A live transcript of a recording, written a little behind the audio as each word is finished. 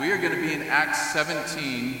We are going to be in Acts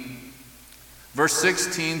 17, verse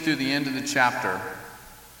 16 through the end of the chapter.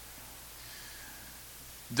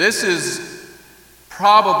 This is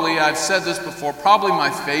probably, I've said this before, probably my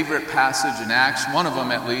favorite passage in Acts, one of them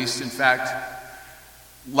at least. In fact,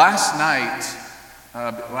 last night,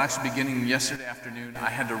 actually beginning yesterday afternoon, I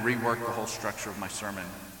had to rework the whole structure of my sermon.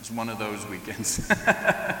 It was one of those weekends.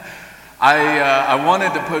 I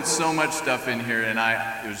wanted to put so much stuff in here, and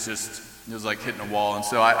it was like hitting a wall, and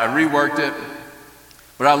so I reworked it.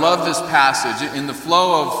 But I love this passage. In the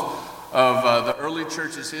flow of the early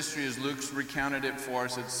church's history, as Luke's recounted it for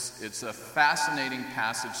us, it's a fascinating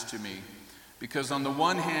passage to me. Because on the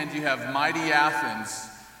one hand, you have mighty Athens.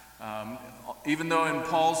 Even though in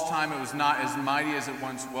Paul's time it was not as mighty as it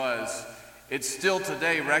once was, it's still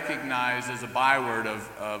today recognized as a byword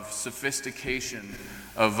of sophistication,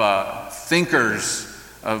 of thinkers,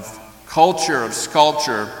 of culture, of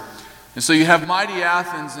sculpture. And so you have mighty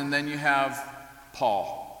Athens, and then you have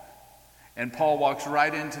Paul. And Paul walks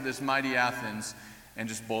right into this mighty Athens and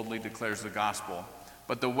just boldly declares the gospel.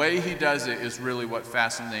 But the way he does it is really what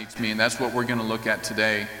fascinates me, and that's what we're going to look at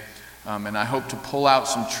today. And I hope to pull out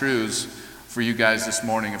some truths for you guys this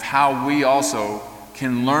morning of how we also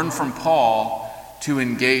can learn from Paul to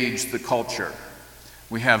engage the culture.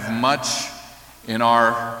 We have much in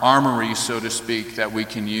our armory, so to speak, that we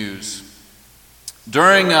can use.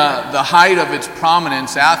 During the height of its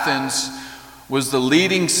prominence, Athens was the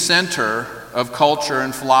leading center of culture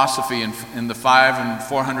and philosophy in the 500 and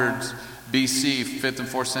 400s BC, 5th and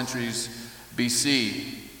 4th centuries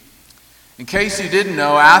BC. In case you didn't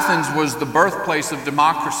know, Athens was the birthplace of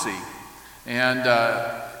democracy. And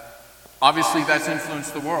obviously that's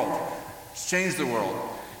influenced the world. It's changed the world.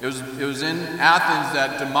 It was in Athens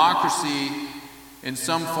that democracy in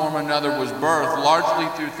some form or another was birthed, largely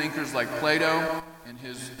through thinkers like Plato and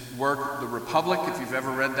his work, The Republic, if you've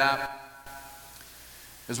ever read that,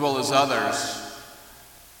 as well as others.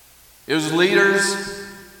 It was leaders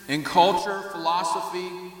in culture, philosophy,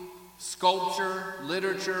 sculpture,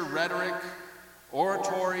 literature, rhetoric,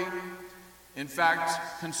 oratory. In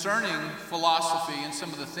fact, concerning philosophy and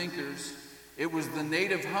some of the thinkers, it was the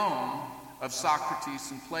native home of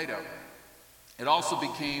Socrates and Plato. It also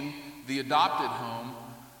became the adopted home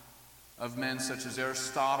of men such as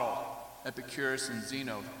Aristotle, Epicurus, and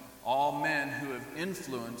Zeno, all men who have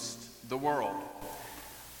influenced the world.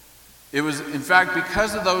 It was, in fact,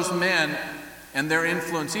 because of those men and their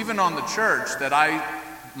influence, even on the church, that I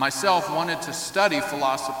myself wanted to study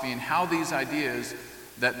philosophy and how these ideas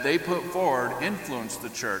that they put forward influenced the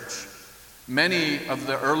church. Many of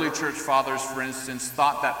the early church fathers, for instance,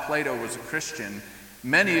 thought that Plato was a Christian.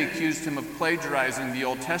 Many accused him of plagiarizing the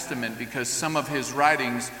Old Testament because some of his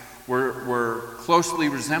writings were closely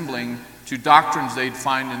resembling to doctrines they'd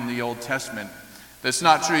find in the Old Testament. That's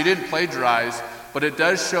not true. He didn't plagiarize, but it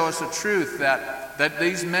does show us a truth that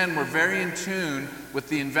these men were very in tune with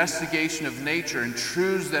the investigation of nature, and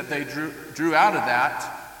truths that they drew out of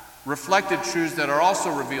that reflected truths that are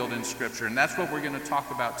also revealed in Scripture, and that's what we're going to talk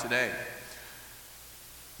about today.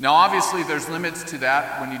 Now, obviously, there's limits to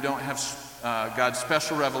that when you don't have God's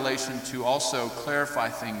special revelation to also clarify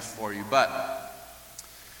things for you, but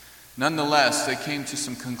nonetheless, they came to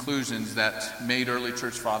some conclusions that made early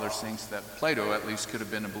church fathers think that Plato at least could have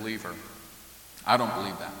been a believer. I don't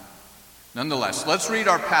believe that. Nonetheless, let's read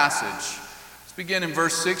our passage. Let's begin in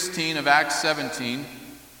verse 16 of Acts 17.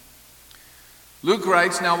 Luke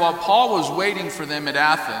writes, "Now while Paul was waiting for them at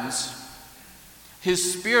Athens,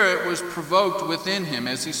 his spirit was provoked within him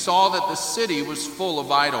as he saw that the city was full of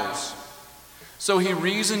idols. So he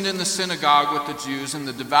reasoned in the synagogue with the Jews and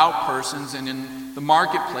the devout persons, and in the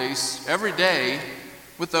marketplace every day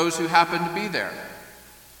with those who happened to be there.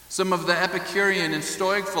 Some of the Epicurean and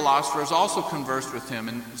Stoic philosophers also conversed with him,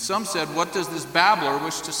 and some said, 'What does this babbler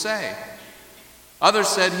wish to say?' Others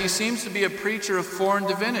said, 'He seems to be a preacher of foreign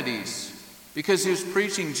divinities, because he was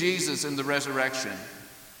preaching Jesus and the resurrection.'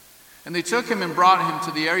 And they took him and brought him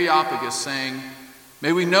to the Areopagus, saying,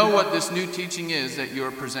 'May we know what this new teaching is that you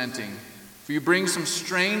are presenting? For you bring some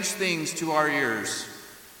strange things to our ears.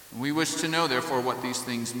 And we wish to know, therefore, what these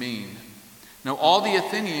things mean.' Now all the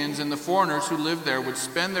Athenians and the foreigners who lived there would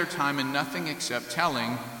spend their time in nothing except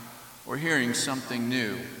telling or hearing something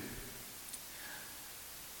new."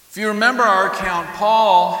 If you remember our account,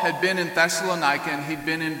 Paul had been in Thessalonica and he'd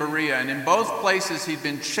been in Berea, and in both places he'd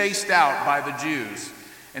been chased out by the Jews.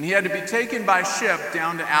 And he had to be taken by ship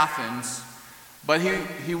down to Athens, but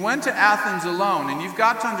he went to Athens alone, and you've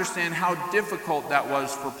got to understand how difficult that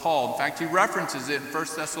was for Paul. In fact, he references it in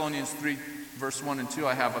 1 Thessalonians 3, verse 1 and 2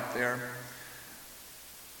 I have up there.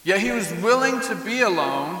 Yet he was willing to be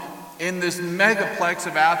alone in this megaplex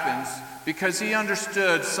of Athens because he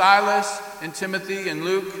understood Silas and Timothy and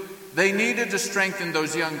Luke. They needed to strengthen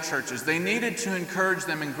those young churches. They needed to encourage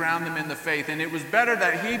them and ground them in the faith. And it was better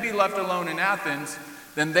that he be left alone in Athens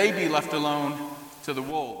than they be left alone to the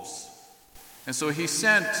wolves. And so he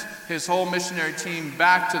sent his whole missionary team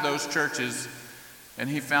back to those churches, and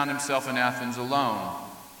he found himself in Athens alone.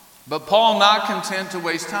 But Paul, not content to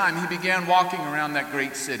waste time, he began walking around that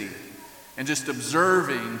great city and just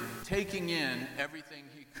observing, taking in everything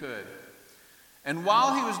he could. And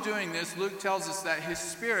while he was doing this, Luke tells us that his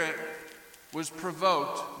spirit was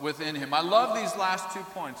provoked within him. I love these last 2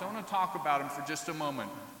 points. I want to talk about them for just a moment.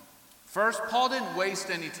 First, Paul didn't waste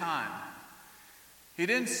any time. He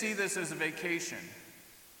didn't see this as a vacation.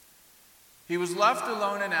 He was left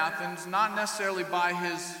alone in Athens, not necessarily by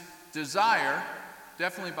his desire,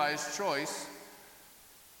 definitely by his choice,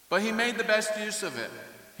 but he made the best use of it.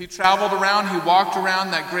 He traveled around, he walked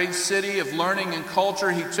around that great city of learning and culture.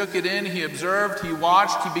 He took it in, he observed, he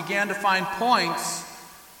watched, he began to find points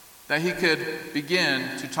that he could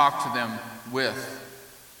begin to talk to them with.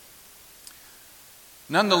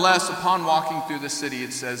 Nonetheless, upon walking through the city,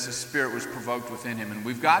 it says his spirit was provoked within him. And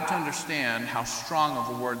we've got to understand how strong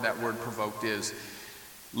of a word that word provoked is.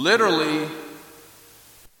 Literally,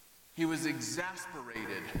 he was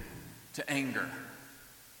exasperated to anger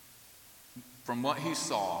from what he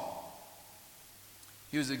saw.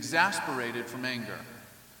 He was exasperated from anger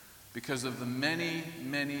because of the many,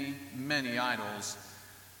 many, many idols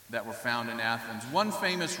that were found in Athens. One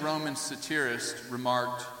famous Roman satirist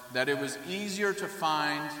remarked that it was easier to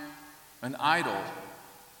find an idol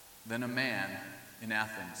than a man in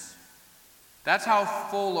Athens. That's how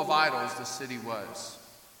full of idols the city was.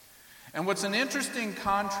 And what's an interesting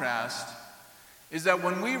contrast is that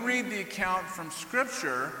when we read the account from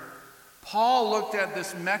Scripture, Paul looked at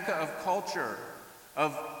this mecca of culture,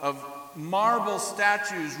 of marble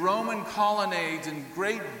statues, Roman colonnades, and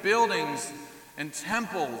great buildings and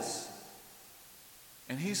temples,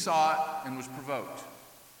 and he saw it and was provoked.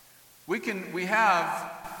 We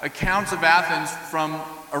have accounts of Athens from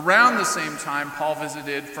around the same time Paul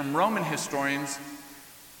visited from Roman historians,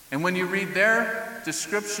 and when you read their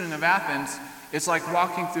description of Athens, it's like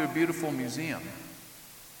walking through a beautiful museum.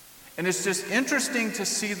 And it's just interesting to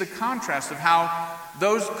see the contrast of how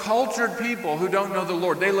those cultured people who don't know the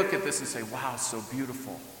Lord, they look at this and say, wow, it's so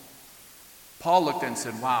beautiful. Paul looked at it and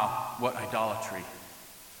said, wow, what idolatry.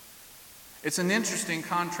 It's an interesting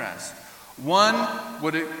contrast. One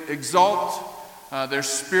would exalt their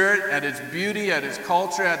spirit at its beauty, at its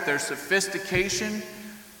culture, at their sophistication.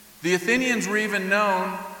 The Athenians were even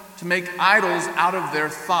known to make idols out of their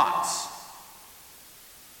thoughts.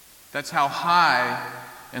 That's how high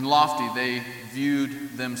and lofty they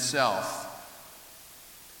viewed themselves.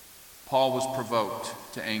 Paul was provoked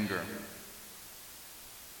to anger.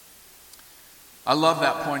 I love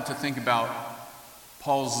that point to think about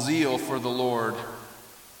Paul's zeal for the Lord.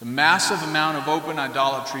 The massive amount of open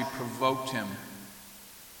idolatry provoked him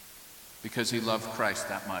because he loved Christ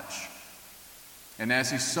that much. And as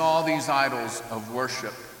he saw these idols of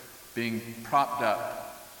worship being propped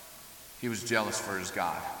up, he was jealous for his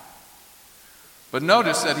God. But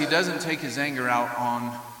notice that he doesn't take his anger out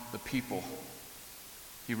on the people.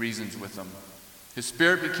 He reasons with them. His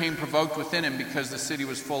spirit became provoked within him because the city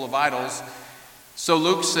was full of idols. So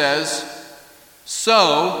Luke says,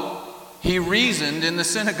 so he reasoned in the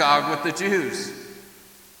synagogue with the Jews.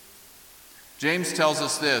 James tells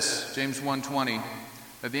us this, James 1:20,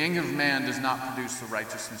 that the anger of man does not produce the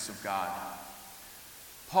righteousness of God.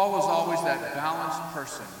 Paul was always that balanced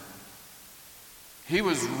person. He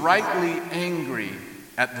was rightly angry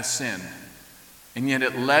at the sin, and yet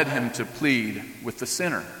it led him to plead with the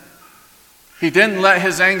sinner. He didn't let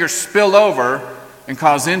his anger spill over and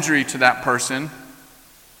cause injury to that person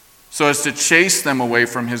so as to chase them away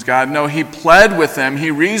from his God. No, he pled with them, he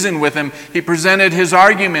reasoned with them, he presented his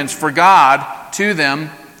arguments for God to them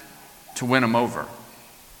to win them over.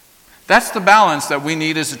 That's the balance that we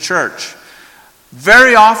need as a church.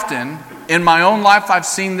 Very often in my own life I've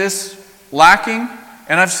seen this lacking,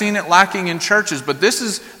 and I've seen it lacking in churches, but this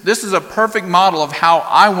is a perfect model of how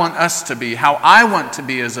I want us to be, how I want to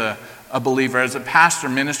be as a believer, as a pastor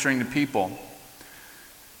ministering to people.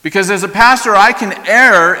 Because as a pastor, I can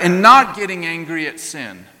err in not getting angry at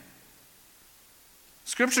sin.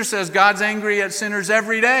 Scripture says God's angry at sinners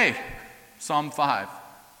every day, Psalm 5.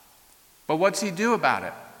 But what's he do about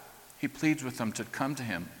it? He pleads with them to come to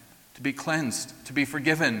him, to be cleansed, to be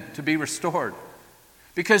forgiven, to be restored.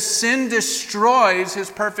 Because sin destroys his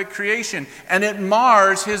perfect creation and it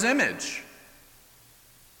mars his image.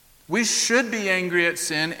 We should be angry at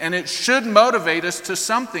sin, and it should motivate us to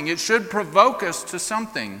something. It should provoke us to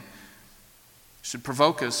something. It should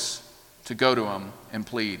provoke us to go to Him and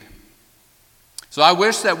plead. So I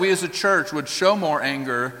wish that we as a church would show more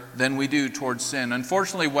anger than we do towards sin.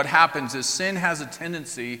 Unfortunately, what happens is sin has a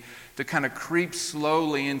tendency to kind of creep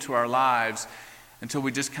slowly into our lives until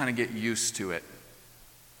we just kind of get used to it.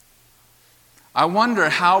 I wonder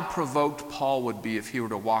how provoked Paul would be if he were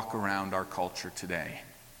to walk around our culture today.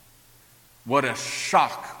 What a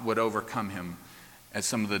shock would overcome him at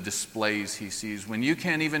some of the displays he sees. When you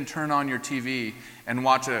can't even turn on your TV and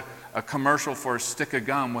watch a commercial for a stick of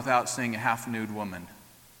gum without seeing a half-nude woman.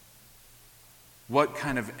 What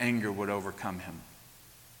kind of anger would overcome him?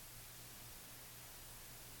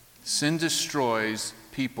 Sin destroys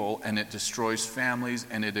people, and it destroys families,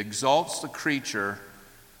 and it exalts the creature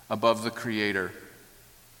above the Creator.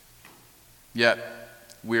 Yet,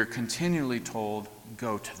 we're continually told,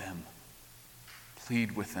 go to them.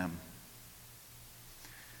 Plead with them.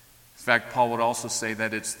 In fact, Paul would also say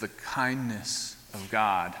that it's the kindness of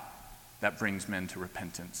God that brings men to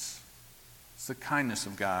repentance. It's the kindness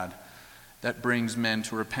of God that brings men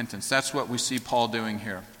to repentance. That's what we see Paul doing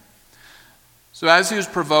here. So as he was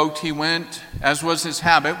provoked, he went, as was his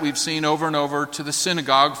habit, we've seen over and over, to the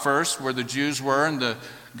synagogue first, where the Jews were and the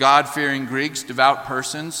God-fearing Greeks, devout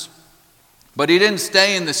persons. But he didn't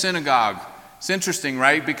stay in the synagogue. It's interesting,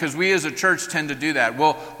 right? Because we as a church tend to do that.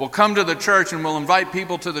 We'll come to the church and we'll invite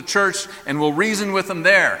people to the church and we'll reason with them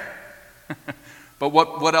there. But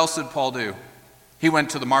what else did Paul do? He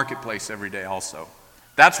went to the marketplace every day also.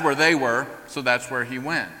 That's where they were, so that's where he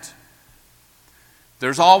went.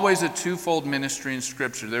 There's always a twofold ministry in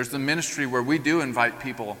Scripture. There's the ministry where we do invite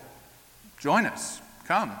people, join us,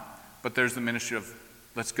 come. But there's the ministry of,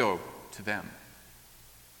 let's go to them.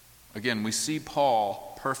 Again, we see Paul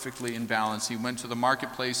perfectly in balance. He went to the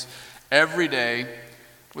marketplace every day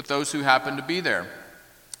with those who happened to be there.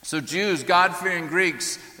 So Jews, God-fearing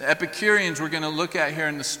Greeks, the Epicureans we're going to look at here,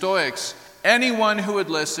 and the Stoics, anyone who would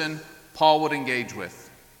listen, Paul would engage with.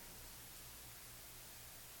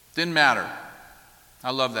 Didn't matter.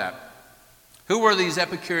 I love that. Who were these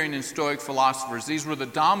Epicurean and Stoic philosophers? These were the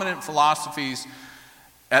dominant philosophies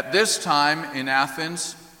at this time in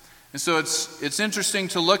Athens. And so it's interesting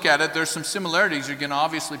to look at it. There's some similarities you can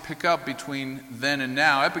obviously pick up between then and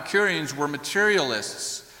now. Epicureans were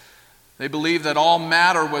materialists. They believed that all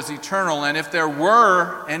matter was eternal, and if there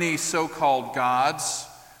were any so-called gods,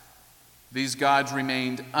 these gods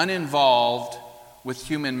remained uninvolved with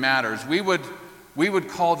human matters. We would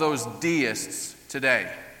call those deists today.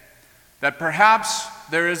 That perhaps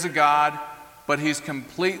there is a God, but he's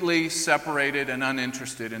completely separated and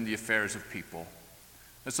uninterested in the affairs of people.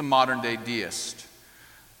 That's a modern-day deist.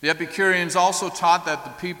 The Epicureans also taught that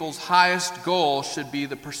the people's highest goal should be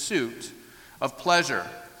the pursuit of pleasure.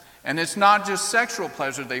 And it's not just sexual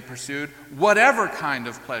pleasure they pursued, whatever kind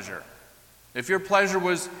of pleasure. If your pleasure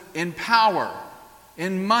was in power,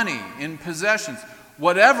 in money, in possessions,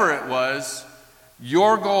 whatever it was,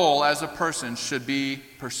 your goal as a person should be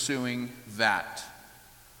pursuing that.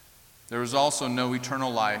 There was also no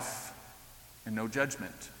eternal life and no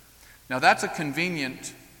judgment. Now that's a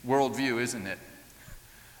convenient worldview, isn't it?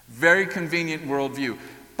 Very convenient worldview.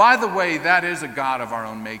 By the way, that is a God of our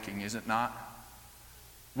own making, is it not?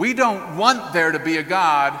 We don't want there to be a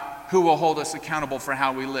God who will hold us accountable for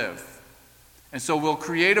how we live. And so we'll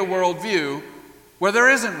create a worldview where there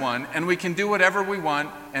isn't one, and we can do whatever we want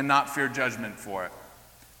and not fear judgment for it.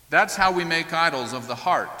 That's how we make idols of the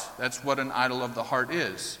heart. That's what an idol of the heart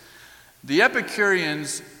is. The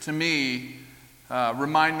Epicureans, to me,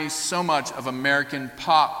 remind me so much of American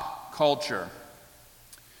pop culture.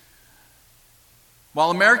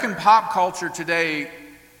 While American pop culture today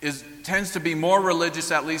tends to be more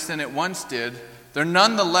religious, at least than it once did, they're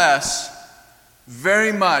nonetheless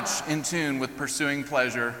very much in tune with pursuing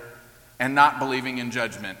pleasure and not believing in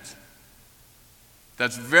judgment.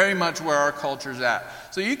 That's very much where our culture's at.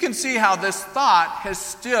 So you can see how this thought has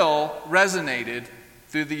still resonated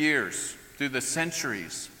through the years, through the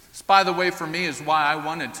centuries. This, by the way, for me is why I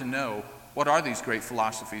wanted to know what are these great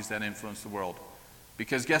philosophies that influence the world.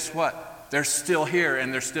 Because guess what? They're still here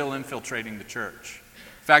and they're still infiltrating the church.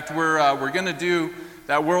 In fact, we're going to do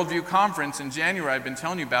that Worldview Conference in January I've been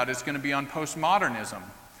telling you about. It's going to be on postmodernism.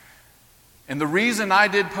 And the reason I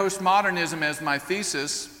did postmodernism as my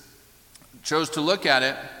thesis, chose to look at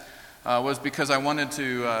it, was because I wanted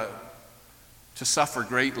to suffer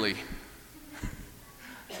greatly.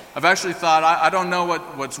 I've actually thought, I don't know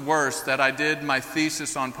what's worse, that I did my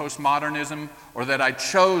thesis on postmodernism or that I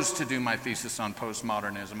chose to do my thesis on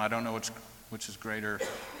postmodernism. I don't know which is greater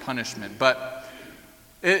punishment. But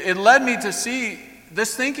It led me to see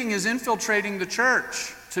this thinking is infiltrating the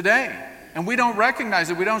church today. And we don't recognize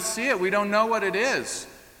it. We don't see it. We don't know what it is.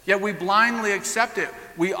 Yet we blindly accept it.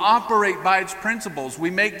 We operate by its principles.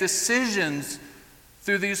 We make decisions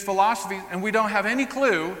through these philosophies, and we don't have any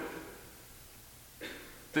clue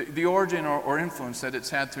the origin or influence that it's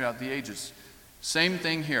had throughout the ages. Same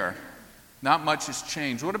thing here. Not much has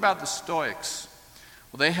changed. What about the Stoics?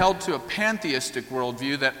 Well, they held to a pantheistic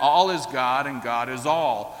worldview that all is God and God is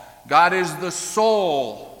all. God is the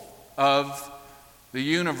soul of the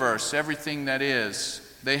universe, everything that is.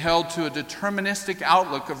 They held to a deterministic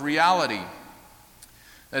outlook of reality.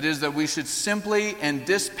 That is, that we should simply and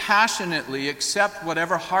dispassionately accept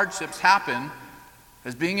whatever hardships happen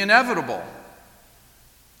as being inevitable.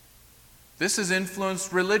 This has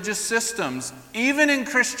influenced religious systems, even in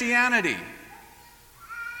Christianity.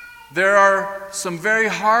 There are some very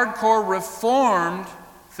hardcore Reformed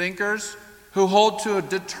thinkers who hold to a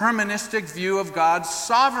deterministic view of God's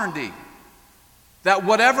sovereignty. That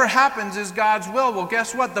whatever happens is God's will. Well,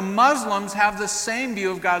 guess what? The Muslims have the same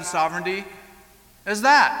view of God's sovereignty as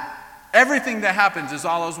that. Everything that happens is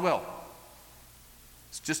Allah's will.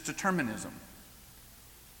 It's just determinism.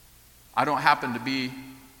 I don't happen to be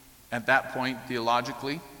at that point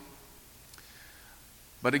theologically.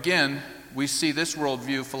 But again, we see this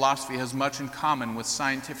worldview, philosophy, has much in common with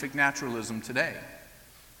scientific naturalism today.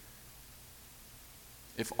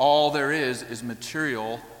 If all there is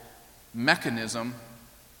material mechanism,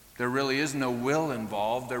 there really is no will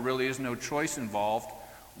involved, there really is no choice involved.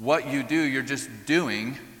 What you do, you're just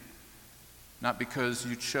doing, not because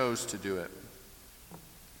you chose to do it.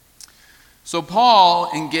 So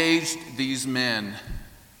Paul engaged these men.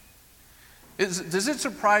 Does it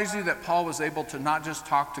surprise you that Paul was able to not just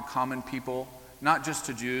talk to common people, not just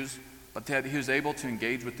to Jews, but that he was able to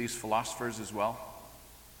engage with these philosophers as well?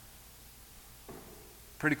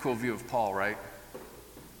 Pretty cool view of Paul, right?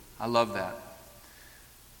 I love that.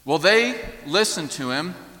 Well, they listened to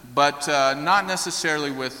him, but not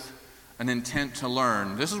necessarily with an intent to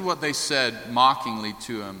learn. This is what they said mockingly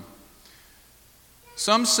to him.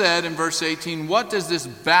 Some said in verse 18, "What does this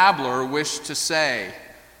babbler wish to say?"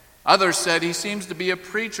 Others said, "He seems to be a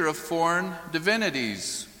preacher of foreign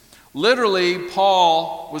divinities." Literally,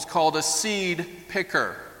 Paul was called a seed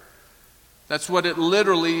picker. That's what it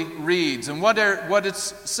literally reads. And what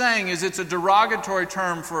it's saying is it's a derogatory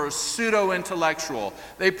term for a pseudo-intellectual.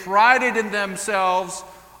 They prided in themselves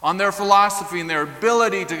on their philosophy and their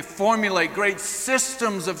ability to formulate great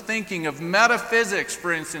systems of thinking, of metaphysics,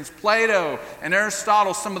 for instance. Plato and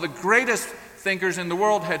Aristotle, some of the greatest thinkers in the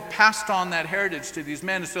world, had passed on that heritage to these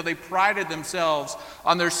men. So they prided themselves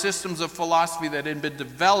on their systems of philosophy that had been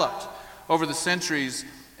developed over the centuries.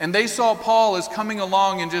 And they saw Paul as coming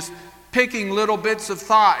along and just picking little bits of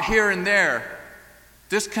thought here and there,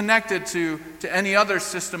 disconnected to any other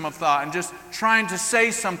system of thought, and just trying to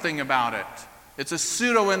say something about it. It's a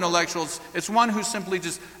pseudo-intellectual. It's one who simply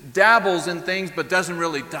just dabbles in things but doesn't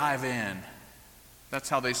really dive in. That's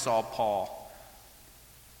how they saw Paul.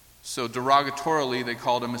 So derogatorily, they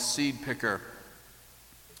called him a seed picker.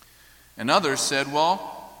 And others said,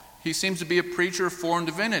 well, he seems to be a preacher of foreign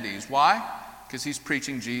divinities. Why? Because he's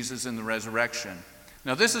preaching Jesus and the resurrection.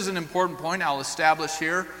 Now, this is an important point I'll establish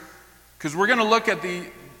here, because we're going to look at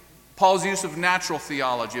Paul's use of natural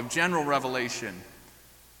theology, of general revelation.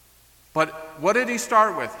 But what did he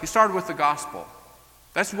start with? He started with the gospel.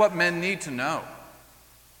 That's what men need to know.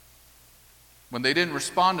 When they didn't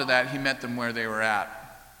respond to that, he met them where they were at.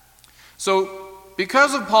 So,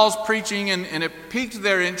 because of Paul's preaching, and it piqued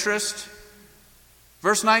their interest,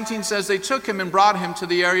 verse 19 says, they took him and brought him to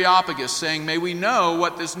the Areopagus, saying, "May we know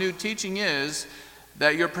what this new teaching is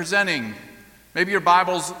that you're presenting." Maybe your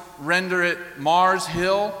Bibles render it Mars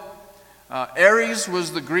Hill. Ares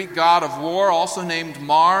was the Greek god of war, also named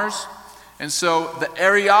Mars. And so the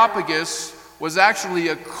Areopagus was actually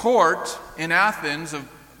a court in Athens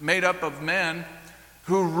made up of men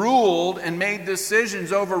who ruled and made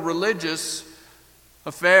decisions over religious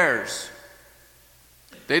affairs.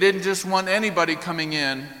 They didn't just want anybody coming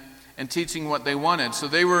in and teaching what they wanted. So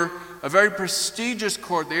they were a very prestigious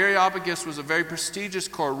court. The Areopagus was a very prestigious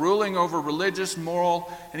court, ruling over religious,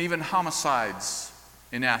 moral, and even homicides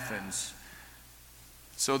in Athens.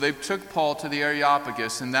 So they took Paul to the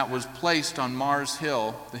Areopagus, and that was placed on Mars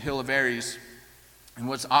Hill, the hill of Ares. And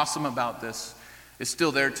what's awesome about this, it's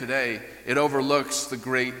still there today. It overlooks the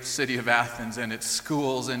great city of Athens and its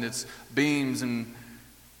schools and its beams, and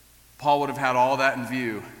Paul would have had all that in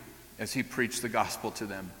view as he preached the gospel to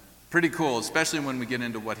them. Pretty cool, especially when we get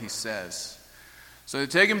into what he says. So they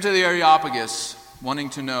take him to the Areopagus,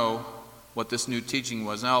 wanting to know what this new teaching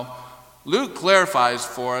was. Now, Luke clarifies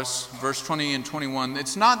for us, verse 20 and 21,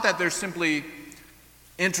 it's not that they're simply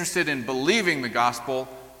interested in believing the gospel,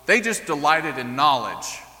 they just delighted in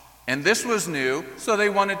knowledge. And this was new, so they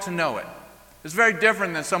wanted to know it. It's very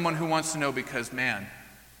different than someone who wants to know because, man,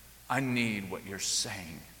 I need what you're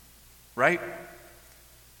saying. Right?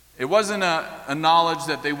 It wasn't a knowledge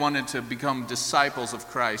that they wanted to become disciples of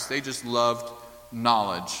Christ. They just loved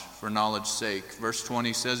knowledge for knowledge's sake. Verse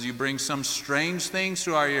 20 says, you bring some strange things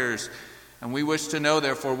to our ears, and we wish to know,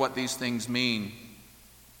 therefore, what these things mean.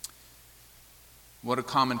 What a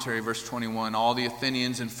commentary, verse 21. All the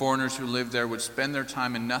Athenians and foreigners who lived there would spend their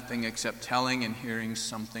time in nothing except telling and hearing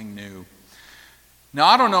something new. Now,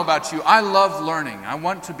 I don't know about you. I love learning. I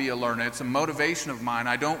want to be a learner. It's a motivation of mine.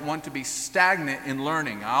 I don't want to be stagnant in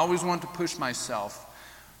learning. I always want to push myself.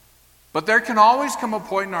 But there can always come a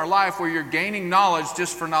point in our life where you're gaining knowledge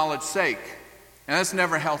just for knowledge's sake. And that's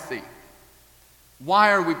never healthy.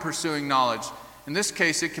 Why are we pursuing knowledge? In this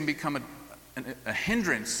case, it can become a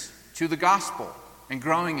hindrance to the gospel and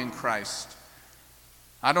growing in Christ.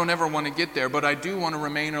 I don't ever want to get there, but I do want to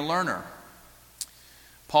remain a learner.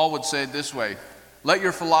 Paul would say it this way, let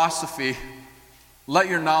your philosophy, let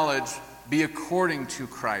your knowledge be according to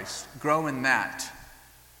Christ. Grow in that,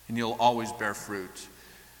 and you'll always bear fruit.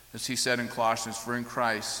 As he said in Colossians, for in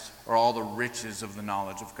Christ are all the riches of the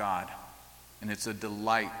knowledge of God, and it's a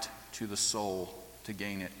delight to the soul to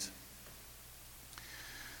gain it.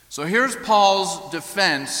 So here's Paul's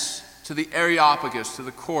defense to the Areopagus, to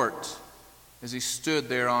the court, as he stood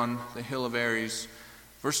there on the hill of Ares.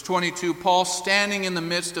 Verse 22, Paul, standing in the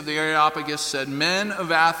midst of the Areopagus, said, men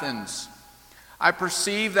of Athens, I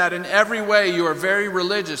perceive that in every way you are very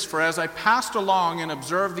religious, for as I passed along and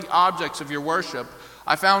observed the objects of your worship,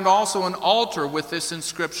 I found also an altar with this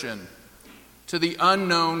inscription, to the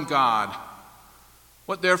unknown God.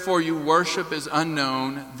 What therefore you worship is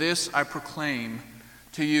unknown, this I proclaim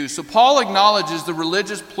to you. So Paul acknowledges the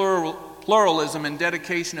religious pluralism and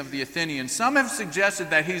dedication of the Athenians. Some have suggested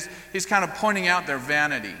that he's kind of pointing out their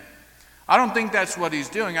vanity. I don't think that's what he's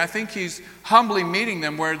doing. I think he's humbly meeting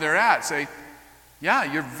them where they're at. Say,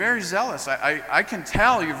 yeah, you're very zealous. I can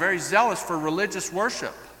tell you're very zealous for religious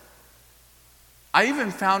worship. I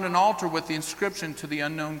even found an altar with the inscription to the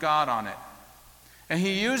unknown God on it. And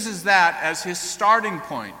he uses that as his starting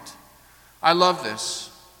point. I love this.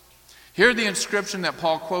 Here the inscription that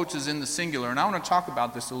Paul quotes is in the singular, and I want to talk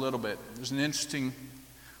about this a little bit. There's an interesting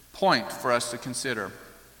point for us to consider.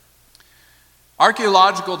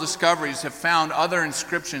 Archaeological discoveries have found other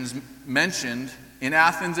inscriptions mentioned in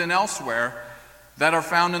Athens and elsewhere that are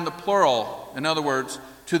found in the plural. In other words,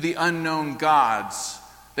 to the unknown gods.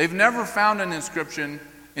 They've never found an inscription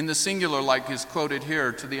in the singular like is quoted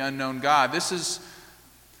here, to the unknown God. This has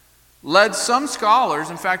led some scholars,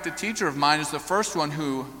 in fact a teacher of mine is the first one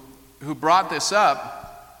who brought this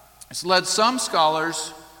up. It's led some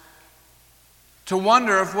scholars to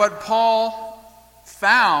wonder if what Paul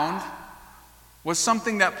found was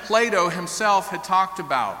something that Plato himself had talked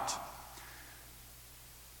about.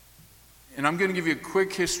 And I'm going to give you a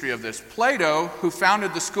quick history of this. Plato, who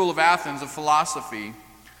founded the school of Athens of philosophy,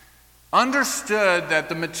 understood that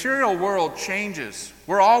the material world changes.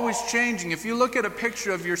 We're always changing. If you look at a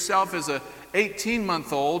picture of yourself as a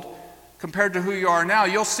 18-month-old compared to who you are now,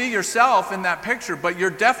 you'll see yourself in that picture, but you're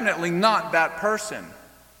definitely not that person.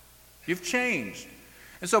 You've changed.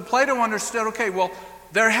 And so Plato understood, okay, well,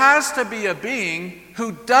 there has to be a being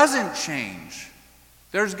who doesn't change.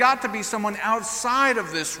 There's got to be someone outside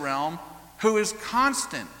of this realm who is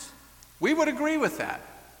constant. We would agree with that,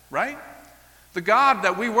 right? The God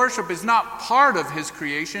that we worship is not part of his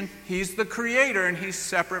creation. He's the creator and he's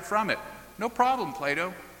separate from it. No problem,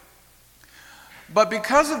 Plato. But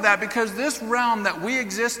because of that, because this realm that we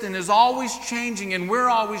exist in is always changing and we're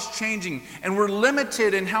always changing and we're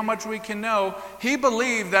limited in how much we can know, he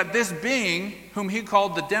believed that this being, whom he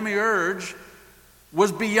called the demiurge,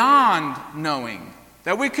 was beyond knowing,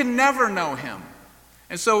 that we could never know him.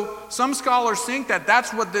 And so some scholars think that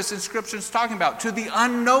that's what this inscription is talking about, to the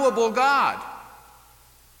unknowable God.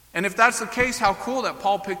 And if that's the case, how cool that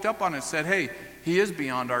Paul picked up on it and said, hey, he is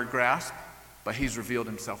beyond our grasp, but he's revealed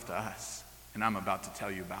himself to us. And I'm about to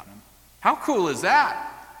tell you about him. How cool is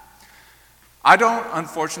that? I don't,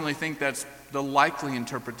 unfortunately, think that's the likely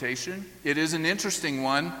interpretation. It is an interesting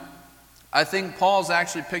one. I think Paul's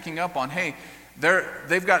actually picking up on, hey,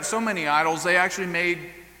 they've got so many idols, they actually made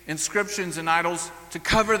inscriptions and idols to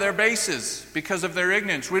cover their bases because of their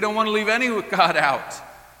ignorance. We don't want to leave any God out.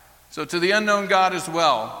 So to the unknown God as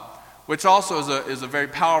well, which also is a very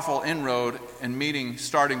powerful inroad and meeting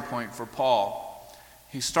starting point for Paul.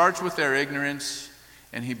 He starts with their ignorance,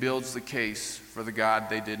 and he builds the case for the God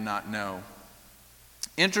they did not know.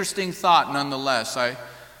 Interesting thought nonetheless. I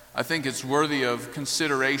think it's worthy of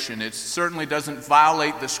consideration. It certainly doesn't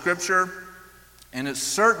violate the Scripture, and it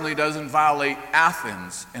certainly doesn't violate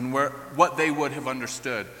Athens and what they would have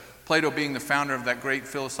understood. Plato being the founder of that great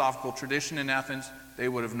philosophical tradition in Athens, they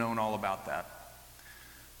would have known all about that.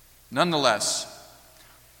 Nonetheless,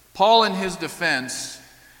 Paul in his defense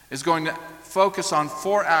is going to focus on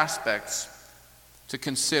 4 aspects to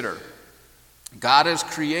consider. God as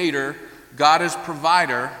creator, God as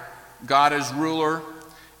provider, God as ruler,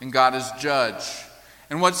 and God as judge.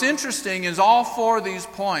 And what's interesting is all 4 of these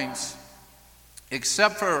points,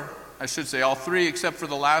 all 3 except for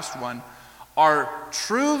the last one, are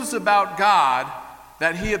truths about God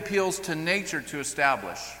that he appeals to nature to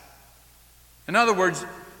establish. In other words,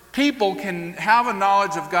 people can have a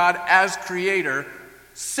knowledge of God as creator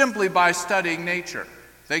simply by studying nature.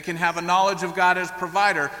 They can have a knowledge of God as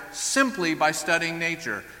provider simply by studying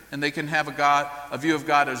nature. And they can have a view of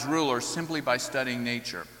God as ruler simply by studying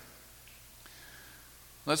nature.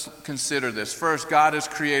 Let's consider this. First, God as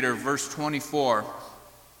creator, verse 24.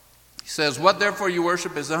 He says, "What therefore you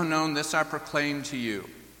worship is unknown, this I proclaim to you."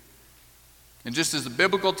 And just as the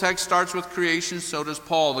biblical text starts with creation, so does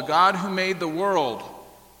Paul. The God who made the world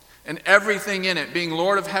and everything in it, being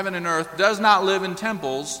Lord of heaven and earth, does not live in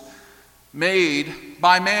temples made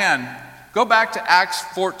by man. Go back to Acts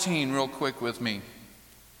 14 real quick with me.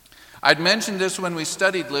 I'd mentioned this when we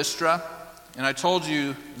studied Lystra, and I told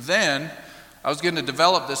you then I was going to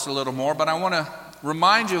develop this a little more, but I want to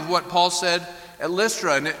remind you of what Paul said at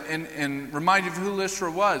Lystra and remind you of who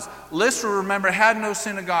Lystra was. Lystra, remember, had no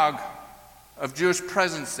synagogue of Jewish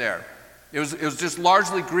presence there. It was just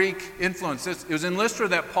largely Greek influence. It was in Lystra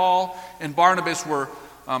that Paul and Barnabas were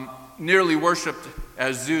nearly worshipped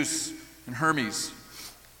as Zeus and Hermes,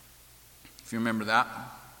 if you remember that.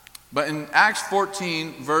 But in Acts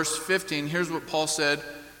 14, verse 15, here's what Paul said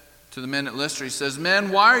to the men at Lystra. He says,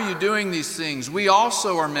 "Men, why are you doing these things? We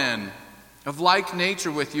also are men of like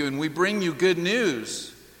nature with you, and we bring you good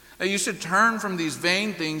news. That you should turn from these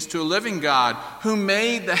vain things to a living God, who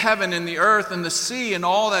made the heaven and the earth and the sea and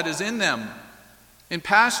all that is in them. In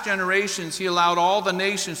past generations he allowed all the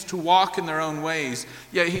nations to walk in their own ways,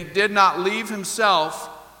 yet he did not leave himself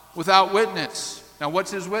without witness." Now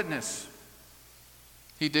what's his witness?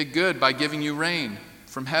 "He did good by giving you rain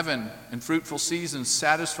from heaven and fruitful seasons,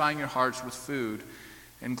 satisfying your hearts with food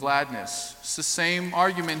and gladness." It's the same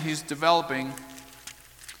argument he's developing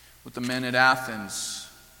with the men at Athens.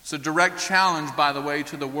 It's a direct challenge, by the way,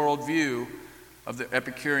 to the worldview of the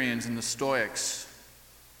Epicureans and the Stoics.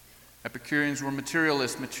 Epicureans were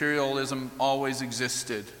materialists. Materialism always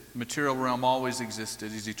existed. The material realm always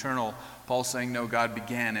existed. He's eternal. Paul's saying, no, God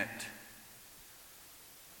began it.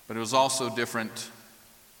 But it was also different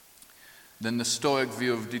than the Stoic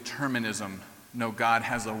view of determinism. No, God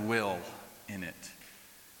has a will in it,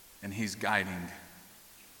 and he's guiding.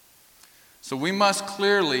 So we must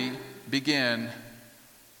clearly begin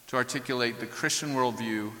to articulate the Christian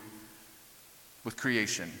worldview with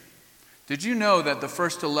creation. Did you know that the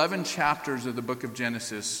first 11 chapters of the book of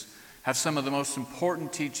Genesis have some of the most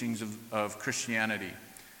important teachings of Christianity?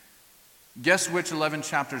 Guess which 11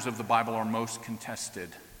 chapters of the Bible are most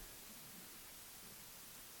contested?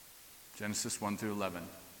 Genesis 1 through 11.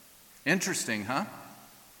 Interesting, huh?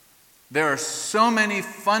 There are so many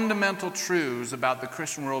fundamental truths about the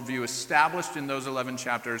Christian worldview established in those 11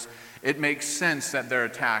 chapters, it makes sense that they're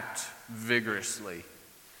attacked vigorously.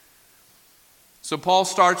 So Paul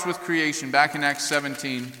starts with creation back in Acts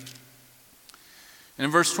 17. And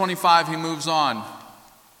in verse 25 he moves on.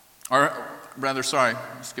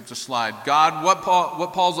 Skipped a slide. What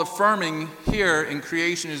Paul's affirming here in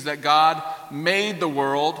creation is that God made the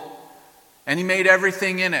world and he made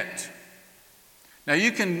everything in it. Now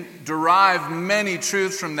you can derive many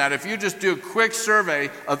truths from that. If you just do a quick survey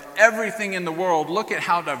of everything in the world, look at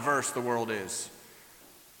how diverse the world is.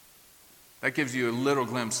 That gives you a little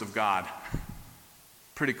glimpse of God.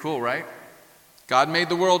 Pretty cool, right? God made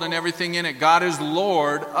the world and everything in it. God is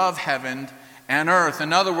Lord of heaven and earth.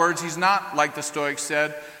 In other words, he's not, like the Stoics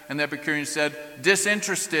said and the Epicureans said,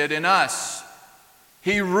 disinterested in us.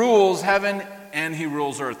 He rules heaven and he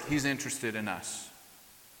rules earth. He's interested in us.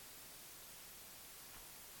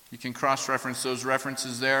 You can cross-reference those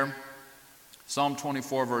references there. Psalm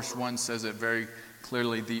 24 verse 1 says it very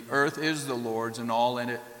clearly. The earth is the Lord's and all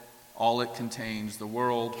it contains, the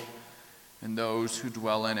world and those who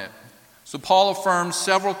dwell in it. So Paul affirms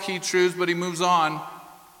several key truths, but he moves on.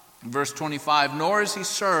 In verse 25, nor is he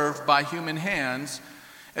served by human hands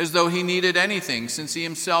as though he needed anything, since he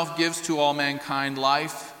himself gives to all mankind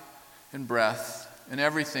life and breath and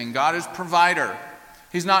everything. God is provider.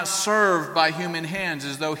 He's not served by human hands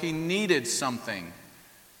as though he needed something.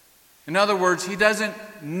 In other words, he doesn't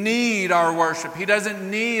need our worship. He doesn't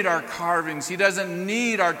need our carvings. He doesn't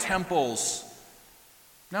need our temples.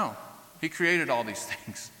 No, he created all these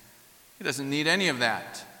things. He doesn't need any of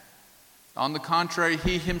that. On the contrary,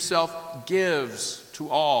 he himself gives to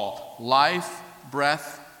all life,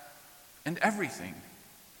 breath, and everything.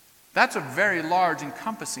 That's a very large,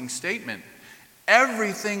 encompassing statement.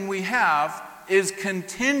 Everything we have is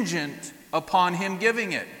contingent upon him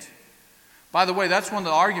giving it. By the way, that's one of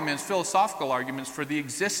the arguments, philosophical arguments for the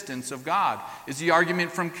existence of God, is the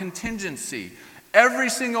argument from contingency. Every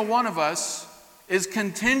single one of us is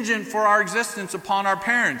contingent for our existence upon our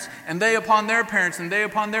parents, and they upon their parents, and they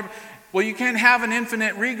upon their... Well, you can't have an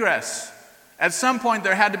infinite regress. At some point,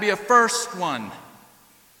 there had to be a first one.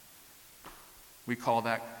 We call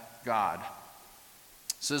that God.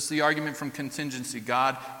 So it's the argument from contingency.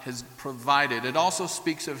 God has provided. It also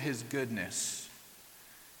speaks of his goodness.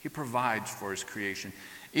 He provides for his creation.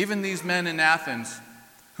 Even these men in Athens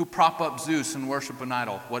who prop up Zeus and worship an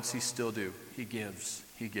idol, what's he still do? He gives,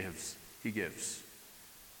 he gives, he gives.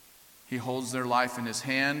 He holds their life in his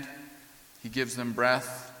hand. He gives them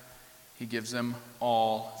breath. He gives them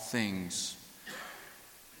all things.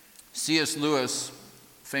 C.S. Lewis,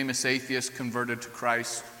 famous atheist converted to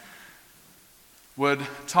Christ, would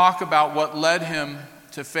talk about what led him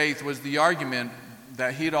to faith was the argument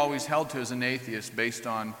that he'd always held to as an atheist based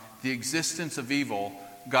on the existence of evil.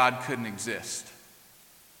 God couldn't exist.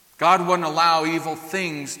 God wouldn't allow evil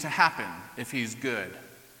things to happen if he's good.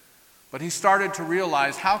 But he started to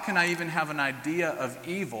realize, how can I even have an idea of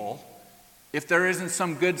evil if there isn't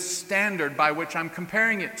some good standard by which I'm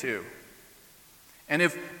comparing it to? And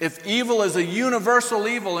if evil is a universal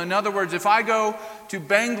evil, in other words, if I go to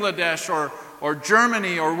Bangladesh or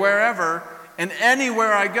Germany or wherever, and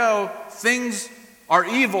anywhere I go, things are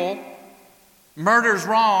evil, murder's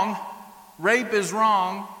wrong, rape is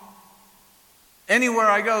wrong, anywhere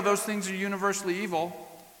I go, those things are universally evil,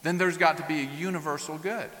 then there's got to be a universal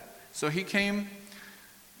good. So he came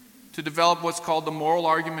to develop what's called the moral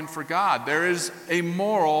argument for God. There is a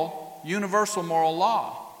moral, universal moral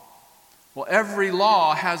law. Well, every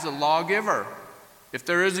law has a lawgiver. If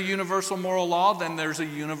there is a universal moral law, then there's a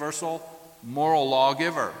universal moral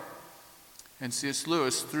lawgiver. And C.S.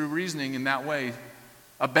 Lewis, through reasoning in that way,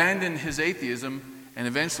 abandoned his atheism and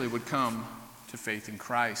eventually would come to faith in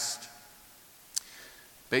Christ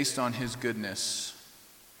based on his goodness.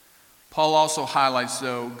 Paul also highlights,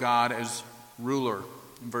 though, God as ruler.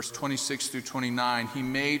 In verse 26 through 29, he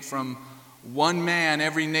made from one man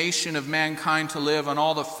every nation of mankind to live on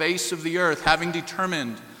all the face of the earth, having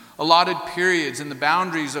determined allotted periods and the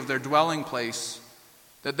boundaries of their dwelling place,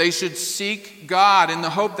 that they should seek God in the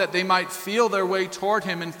hope that they might feel their way toward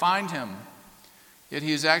him and find him. Yet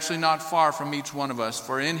he is actually not far from each one of us,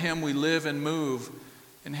 for in him we live and move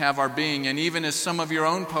and have our being. And even as some of your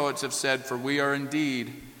own poets have said, for we are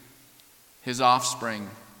indeed his offspring.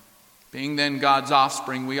 Being then God's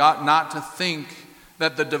offspring, we ought not to think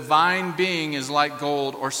that the divine being is like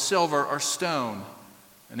gold or silver or stone,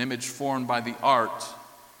 an image formed by the art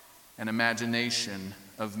and imagination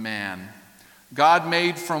of man. God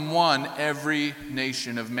made from one every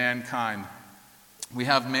nation of mankind. We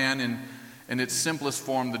have man in its simplest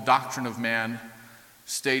form, the doctrine of man,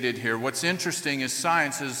 stated here. What's interesting is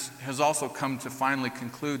science has also come to finally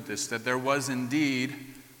conclude this, that there was indeed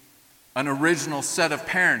an original set of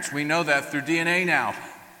parents. We know that through DNA now.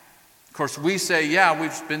 Of course, we say, yeah,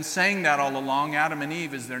 we've been saying that all along. Adam and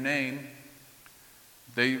Eve is their name.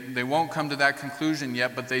 They won't come to that conclusion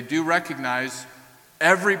yet, but they do recognize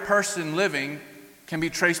every person living can be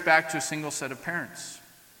traced back to a single set of parents.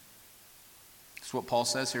 That's what Paul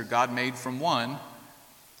says here. God made from one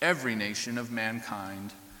every nation of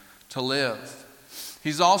mankind to live.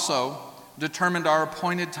 He's also determined our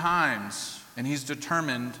appointed times, and he's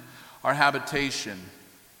determined our habitation.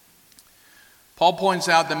 Paul points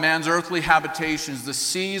out that man's earthly habitations, the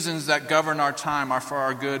seasons that govern our time, are for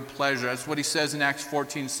our good pleasure. That's what he says in Acts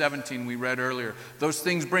 14:17 we read earlier. Those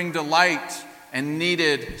things bring delight and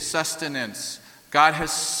needed sustenance. God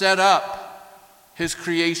has set up his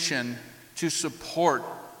creation to support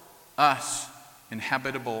us in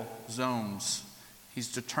habitable zones.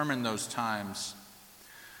 He's determined those times.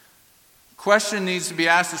 Question needs to be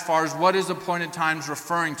asked as far as what is appointed times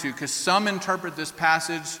referring to, because some interpret this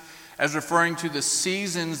passage as referring to the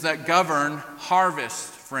seasons that govern harvest,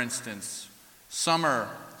 for instance, summer,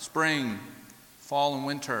 spring, fall, and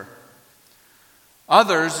winter.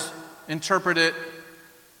 Others interpret it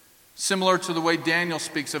similar to the way Daniel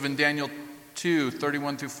speaks of in Daniel 2,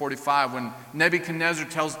 31 through 45, when Nebuchadnezzar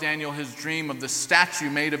tells Daniel his dream of the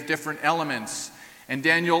statue made of different elements. And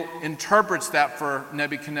Daniel interprets that for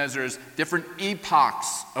Nebuchadnezzar as different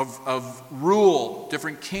epochs of rule,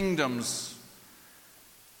 different kingdoms.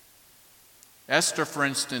 Esther, for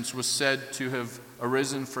instance, was said to have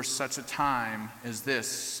arisen for such a time as this.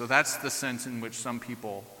 So that's the sense in which some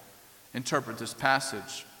people interpret this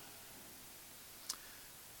passage.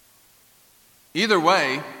 Either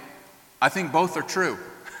way, I think both are true.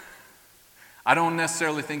 I don't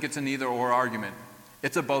necessarily think it's an either-or argument.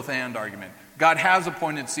 It's a both-and argument. God has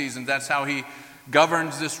appointed seasons. That's how he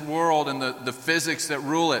governs this world and the physics that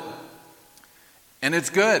rule it. And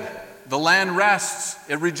it's good. The land rests.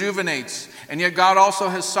 It rejuvenates. And yet God also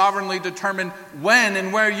has sovereignly determined when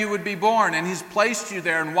and where you would be born. And he's placed you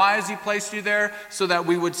there. And why has he placed you there? So that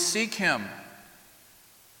we would seek him.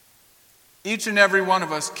 Each and every one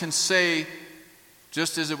of us can say,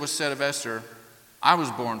 just as it was said of Esther, I was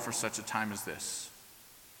born for such a time as this.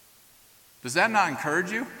 Does that not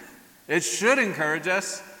encourage you? It should encourage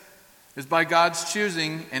us. It's by God's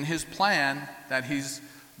choosing and his plan that he's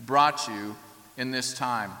brought you in this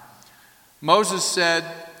time. Moses said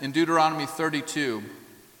in Deuteronomy 32,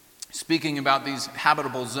 speaking about these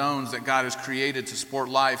habitable zones that God has created to support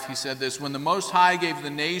life, he said this, when the Most High gave the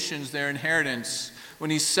nations their inheritance, when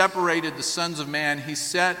he separated the sons of man, he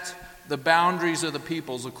set the boundaries of the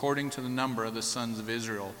peoples according to the number of the sons of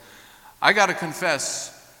Israel. I got to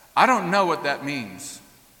confess, I don't know what that means.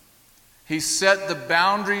 He set the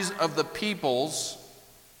boundaries of the peoples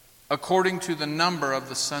according to the number of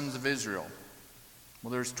the sons of Israel.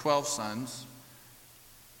 Well, there's 12 sons.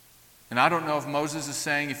 And I don't know if Moses is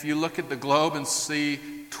saying, if you look at the globe and see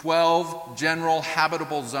 12 general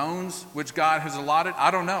habitable zones, which God has allotted, I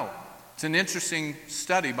don't know. It's an interesting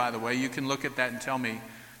study, by the way. You can look at that and tell me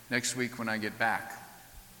next week when I get back.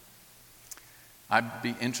 I'd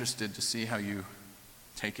be interested to see how you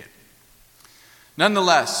take it.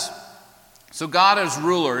 Nonetheless, so God is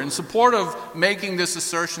ruler. In support of making this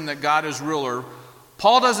assertion that God is ruler,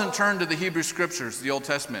 Paul doesn't turn to the Hebrew Scriptures, the Old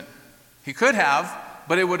Testament. He could have,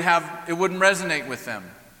 but it wouldn't resonate with them.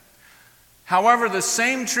 However, the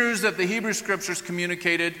same truths that the Hebrew Scriptures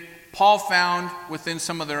communicated, Paul found within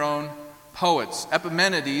some of their own poets.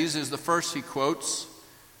 Epimenides is the first he quotes.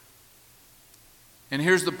 And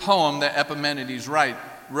here's the poem that Epimenides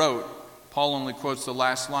wrote. Paul only quotes the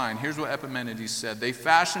last line. Here's what Epimenides said. They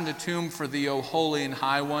fashioned a tomb for thee, O holy and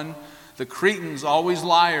high one. The Cretans, always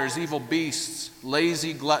liars, evil beasts,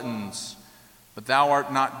 lazy gluttons. But thou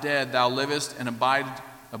art not dead, thou livest and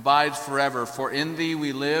abides forever. For in thee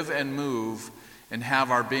we live and move and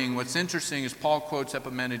have our being. What's interesting is Paul quotes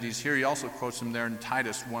Epimenides here. He also quotes him there in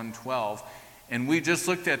Titus 1:12. And we just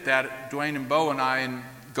looked at that, Dwayne and Bo and I, in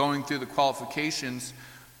going through the qualifications.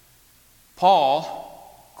 Paul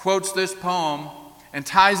quotes this poem and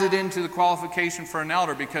ties it into the qualification for an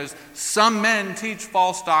elder because some men teach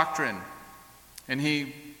false doctrine. And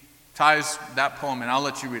he ties that poem, and I'll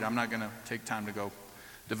let you read. I'm not going to take time to go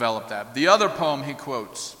develop that. The other poem he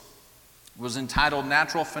quotes was entitled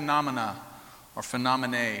Natural Phenomena or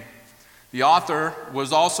Phenomenae. The author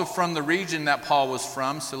was also from the region that Paul was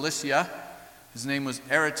from, Cilicia. His name was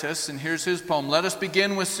Aratus, and here's his poem. Let us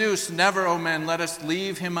begin with Zeus. Never, O men, let us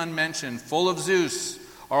leave him unmentioned. Full of Zeus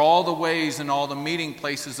are all the ways and all the meeting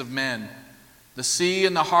places of men. The sea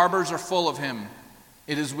and the harbors are full of him.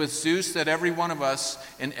 It is with Zeus that every one of us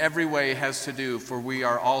in every way has to do, for we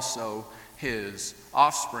are also his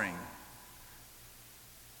offspring.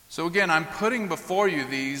 So again, I'm putting before you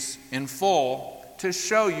these in full to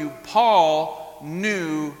show you Paul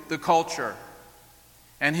knew the culture.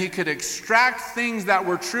 And he could extract things that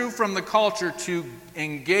were true from the culture to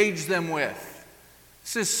engage them with.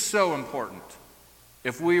 This is so important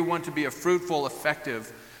if we want to be a fruitful,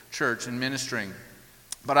 effective church in ministering.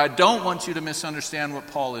 But I don't want you to misunderstand what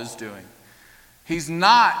Paul is doing. He's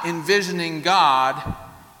not envisioning God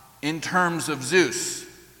in terms of Zeus.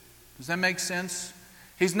 Does that make sense?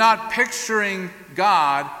 He's not picturing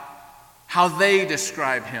God how they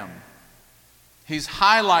describe him. He's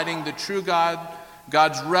highlighting the true God,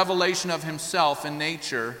 God's revelation of himself in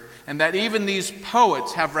nature, and that even these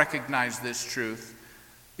poets have recognized this truth,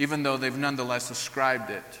 even though they've nonetheless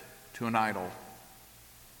ascribed it to an idol.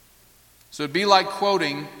 So it'd be like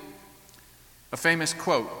quoting a famous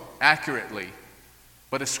quote accurately,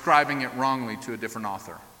 but ascribing it wrongly to a different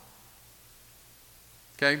author.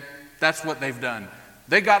 Okay? That's what they've done.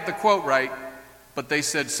 They got the quote right, but they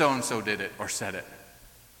said so-and-so did it or said it.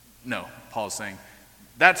 No, Paul's saying,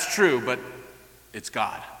 that's true, but it's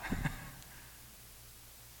God.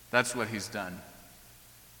 That's what he's done.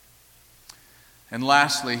 And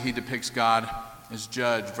lastly, he depicts God as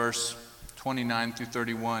judge, verse 29 through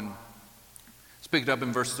 31. It's picked up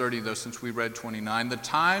in verse 30, though, since we read 29. The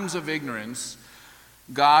times of ignorance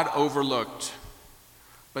God overlooked,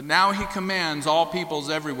 but now he commands all peoples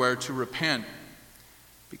everywhere to repent,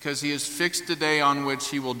 because he has fixed a day on which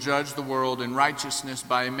he will judge the world in righteousness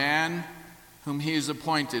by a man whom he has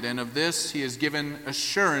appointed, and of this he has given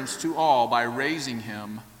assurance to all by raising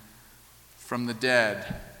him from the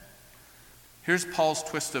dead. Here's Paul's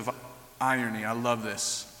twist of irony. I love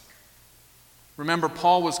this. Remember,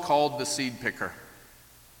 Paul was called the seed picker,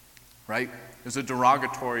 right? There's a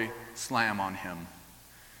derogatory slam on him.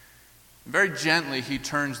 Very gently, he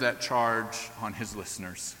turns that charge on his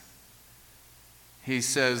listeners. He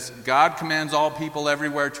says, God commands all people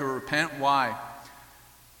everywhere to repent. Why?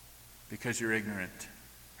 Because you're ignorant.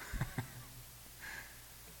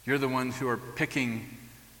 You're the ones who are picking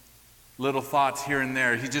little thoughts here and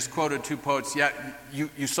there. He just quoted two poets. Yeah,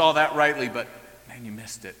 you saw that rightly, but man, you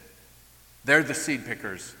missed it. They're the seed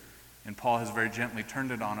pickers. And Paul has very gently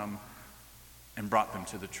turned it on them and brought them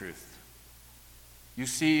to the truth. You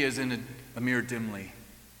see as in a mirror dimly.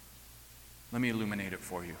 Let me illuminate it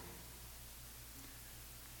for you.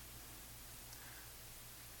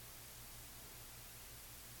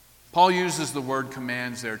 Paul uses the word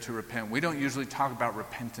commands there to repent. We don't usually talk about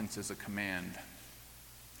repentance as a command,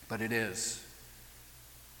 but it is,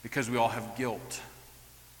 because we all have guilt.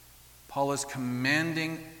 Paul is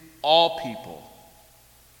commanding all people.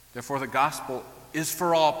 Therefore, the gospel is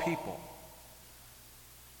for all people.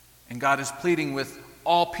 And God is pleading with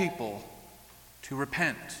all people to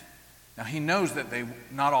repent. Now, he knows that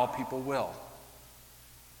not all people will.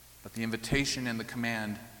 But the invitation and the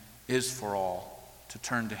command is for all to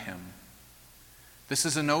turn to him. This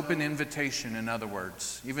is an open invitation, in other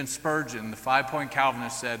words. Even Spurgeon, the 5-point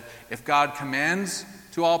Calvinist, said, if God commands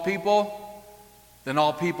to all people, then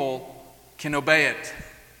all people can obey it.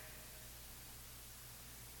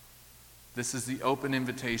 This is the open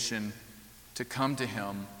invitation to come to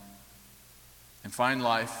him and find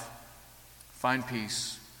life, find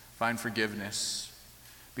peace, find forgiveness.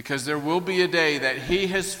 Because there will be a day that he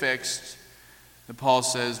has fixed, that Paul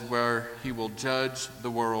says, where he will judge the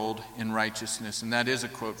world in righteousness. And that is a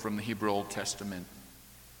quote from the Hebrew Old Testament.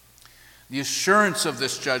 The assurance of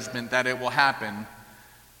this judgment that it will happen,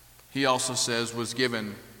 he also says, was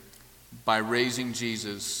given by raising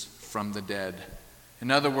Jesus from the dead. In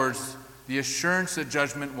other words, the assurance that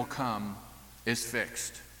judgment will come is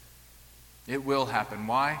fixed. It will happen.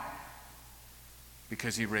 Why?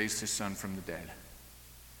 Because he raised his son from the dead.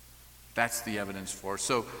 That's the evidence for.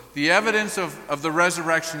 So the evidence of the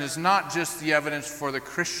resurrection is not just the evidence for the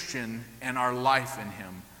Christian and our life in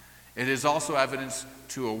him. It is also evidence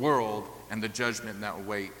to a world and the judgment that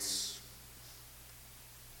awaits.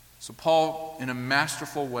 So Paul, in a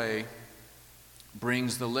masterful way,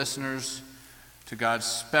 brings the listeners to God's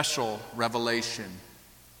special revelation.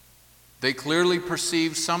 They clearly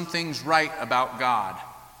perceived some things right about God,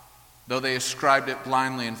 though they ascribed it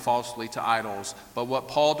blindly and falsely to idols. But what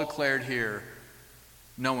Paul declared here,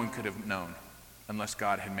 no one could have known unless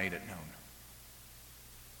God had made it known.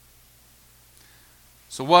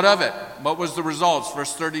 So what of it? What was the results?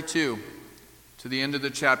 Verse 32 to the end of the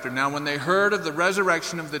chapter. Now when they heard of the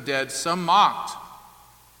resurrection of the dead, some mocked,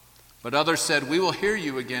 but others said, we will hear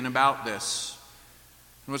you again about this.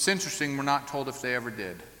 And what's interesting, we're not told if they ever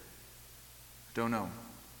did. Don't know.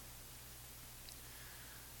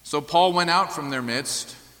 So Paul went out from their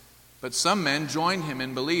midst, but some men joined him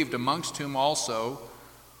and believed, amongst whom also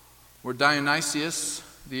were Dionysius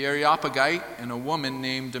the Areopagite and a woman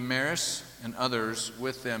named Damaris and others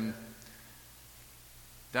with them.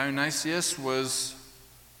 Dionysius was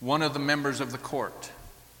one of the members of the court.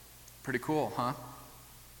 Pretty cool, huh?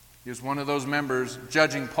 He was one of those members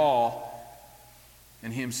judging Paul,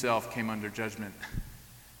 and he himself came under judgment,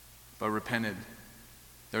 but repented.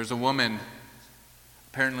 There's a woman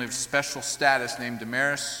apparently of special status named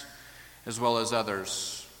Damaris, as well as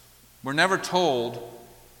others. We're never told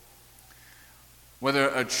whether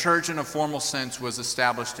a church in a formal sense was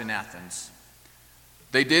established in Athens.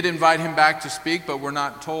 They did invite him back to speak, but we're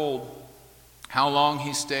not told how long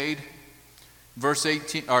he stayed.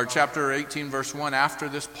 Chapter 18, verse 1, after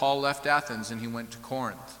this, Paul left Athens and he went to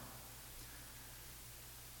Corinth.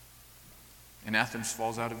 And Athens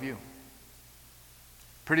falls out of view.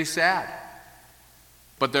 Pretty sad.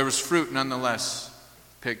 But there was fruit nonetheless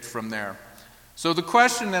picked from there. So the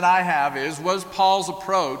question that I have is, was Paul's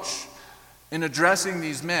approach in addressing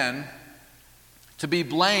these men to be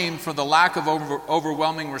blamed for the lack of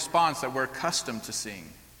overwhelming response that we're accustomed to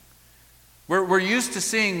seeing? We're used to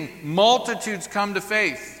seeing multitudes come to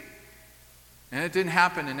faith. And it didn't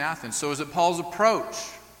happen in Athens. So is it Paul's approach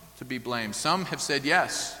to be blamed? Some have said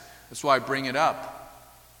yes. That's why I bring it up.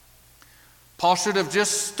 Paul should have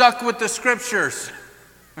just stuck with the scriptures,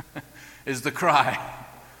 is the cry.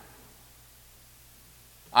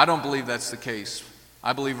 I don't believe that's the case.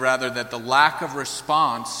 I believe rather that the lack of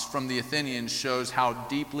response from the Athenians shows how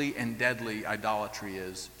deeply and deadly idolatry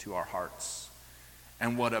is to our hearts,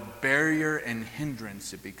 and what a barrier and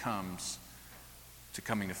hindrance it becomes to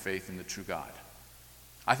coming to faith in the true God.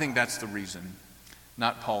 I think that's the reason,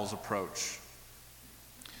 not Paul's approach.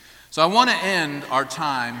 So I want to end our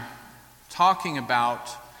time talking about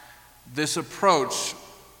this approach,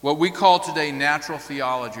 what we call today natural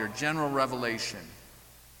theology or general revelation.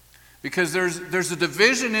 Because there's a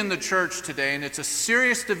division in the church today, and it's a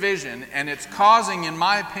serious division, and it's causing, in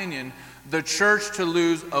my opinion, the church to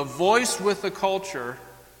lose a voice with the culture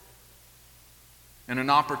and an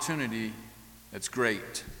opportunity that's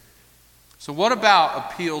great. So what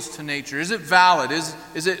about appeals to nature? Is it valid?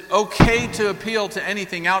 Is it okay to appeal to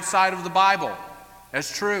anything outside of the Bible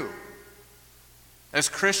as true? As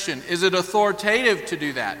Christian, is it authoritative to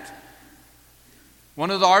do that? One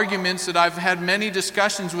of the arguments that I've had many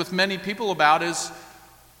discussions with many people about is,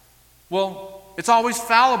 well, it's always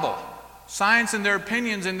fallible. Science and their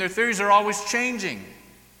opinions and their theories are always changing.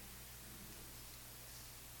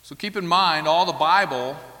 So keep in mind, all the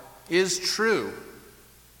Bible is true.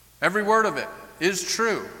 Every word of it is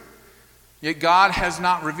true. Yet God has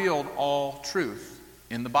not revealed all truth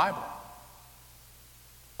in the Bible.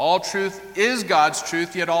 All truth is God's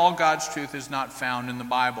truth, yet all God's truth is not found in the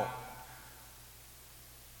Bible.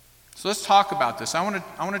 So let's talk about this. I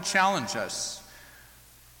want to challenge us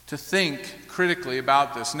to think critically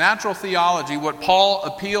about this. Natural theology, what Paul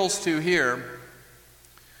appeals to here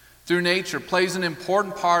through nature, plays an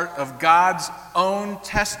important part of God's own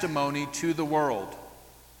testimony to the world.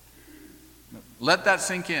 Let that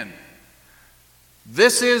sink in.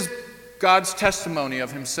 This is God's testimony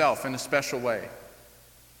of himself in a special way.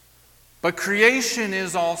 But creation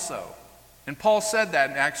is also. And Paul said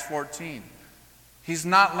that in Acts 14. He's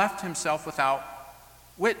not left himself without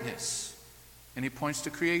witness. And he points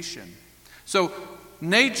to creation. So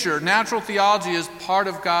nature, natural theology is part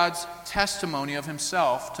of God's testimony of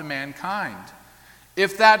himself to mankind.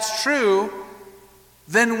 If that's true,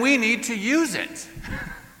 then we need to use it.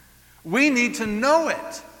 We need to know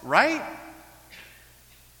it, right?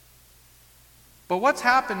 But what's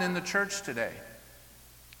happened in the church today?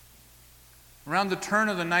 Around the turn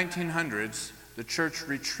of the 1900s, the church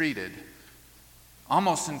retreated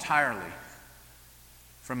almost entirely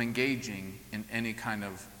from engaging in any kind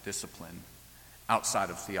of discipline outside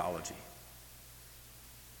of theology.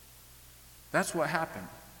 That's what happened.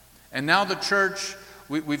 And now the church,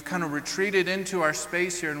 we've kind of retreated into our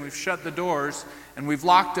space here, and we've shut the doors, and we've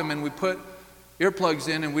locked them, and we put earplugs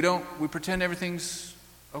in, and we pretend everything's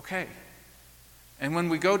okay. And when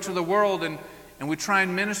we go to the world and we try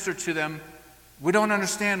and minister to them, we don't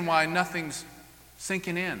understand why nothing's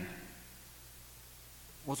sinking in.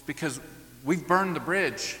 Well, it's because we've burned the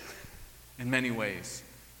bridge in many ways.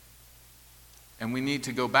 And we need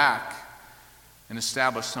to go back and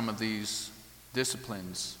establish some of these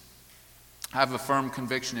disciplines. I have a firm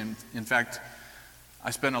conviction. In fact, I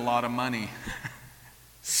spent a lot of money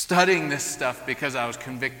studying this stuff because I was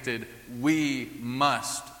convicted we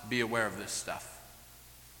must be aware of this stuff.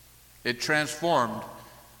 It transformed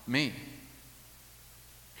me.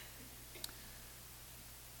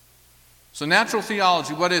 So natural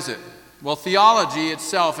theology, what is it? Well, theology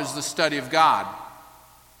itself is the study of God.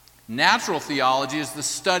 Natural theology is the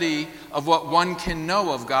study of what one can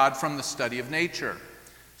know of God from the study of nature.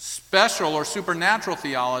 Special or supernatural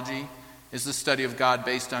theology is the study of God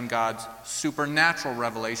based on God's supernatural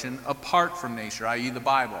revelation apart from nature, i.e. the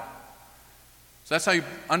Bible. So that's how you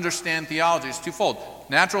understand theology. It's twofold.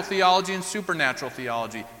 Natural theology and supernatural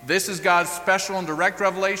theology. This is God's special and direct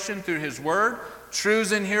revelation through his word.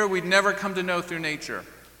 Truths in here we'd never come to know through nature.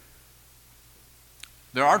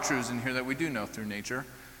 There are truths in here that we do know through nature.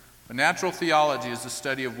 But natural theology is the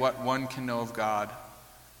study of what one can know of God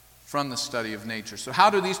from the study of nature. So how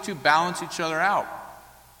do these two balance each other out?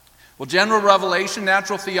 Well, general revelation,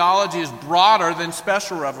 natural theology, is broader than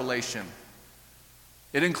special revelation.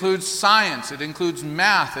 It includes science, it includes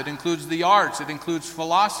math, it includes the arts, it includes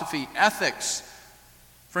philosophy, ethics.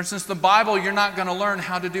 For instance, the Bible, you're not going to learn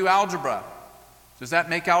how to do algebra. Does that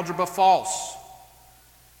make algebra false?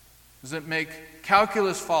 Does it make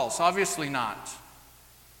calculus false? Obviously not.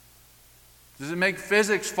 Does it make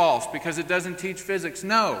physics false because it doesn't teach physics?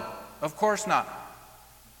 No, of course not.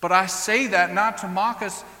 But I say that not to mock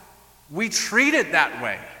us. We treat it that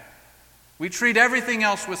way. We treat everything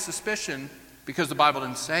else with suspicion because the Bible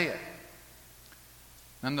didn't say it.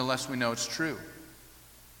 Nonetheless, we know it's true.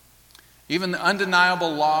 Even the undeniable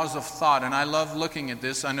laws of thought, and I love looking at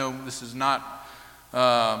this. I know this is not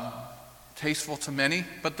tasteful to many,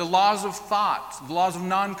 but the laws of thought, the laws of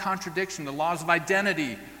non-contradiction, the laws of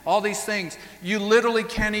identity, all these things, you literally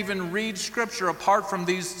can't even read Scripture apart from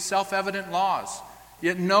these self-evident laws.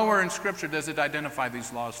 Yet nowhere in Scripture does it identify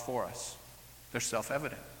these laws for us. They're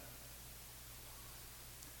self-evident.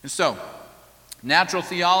 And so, natural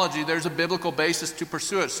theology, there's a biblical basis to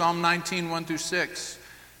pursue it. Psalm 19, 1 through 6,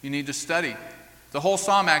 you need to study. The whole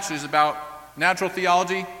psalm actually is about natural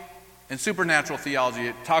theology and supernatural theology.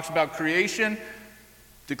 It talks about creation,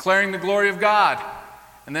 declaring the glory of God.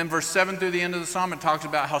 And then verse 7 through the end of the psalm, it talks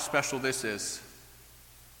about how special this is.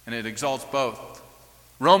 And it exalts both.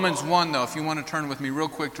 Romans 1, though, if you want to turn with me real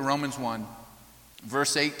quick to Romans 1,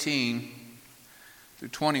 verse 18 through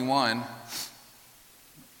 21.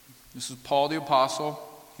 This is Paul the Apostle.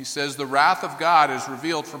 He says, "The wrath of God is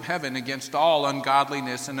revealed from heaven against all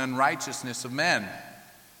ungodliness and unrighteousness of men,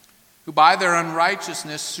 who by their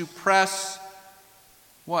unrighteousness suppress,"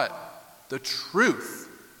 what? "The truth."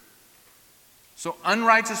 So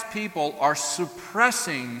unrighteous people are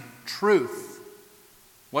suppressing truth.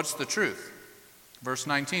 What's the truth? Verse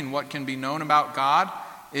 19, "What can be known about God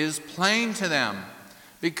is plain to them,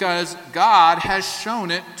 because God has shown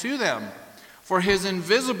it to them. For his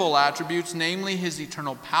invisible attributes, namely his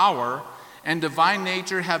eternal power and divine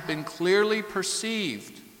nature, have been clearly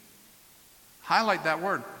perceived." Highlight that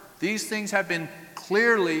word. These things have been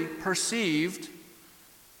clearly perceived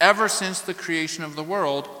ever since the creation of the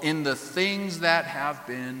world in the things that have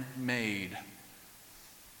been made.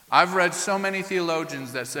 I've read so many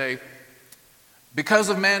theologians that say, because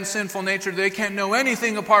of man's sinful nature, they can't know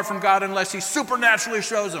anything apart from God unless he supernaturally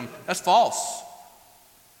shows them. That's false.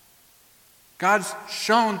 God's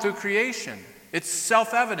shown through creation. It's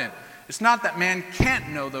self-evident. It's not that man can't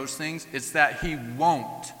know those things, it's that he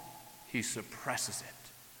won't. He suppresses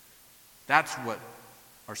it. That's what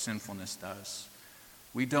our sinfulness does.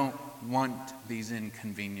 We don't want these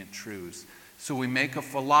inconvenient truths. So we make a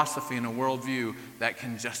philosophy and a worldview that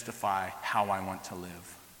can justify how I want to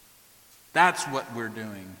live. That's what we're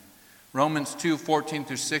doing. Romans 2, 14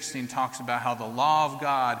 through 16 talks about how the law of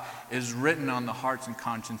God is written on the hearts and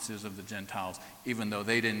consciences of the Gentiles, even though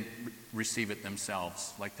they didn't receive it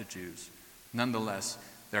themselves, like the Jews. Nonetheless,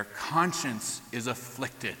 their conscience is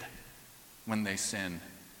afflicted when they sin.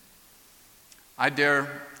 I dare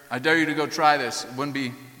you to go try this. It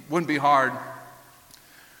wouldn't be hard.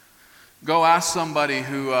 Go ask somebody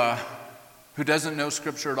who doesn't know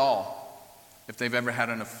Scripture at all if they've ever had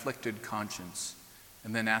an afflicted conscience.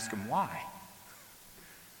 And then ask him why.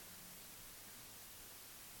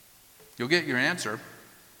 You'll get your answer.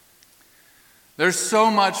 There's so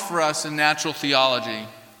much for us in natural theology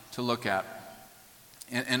to look at.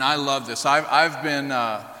 And I love this. I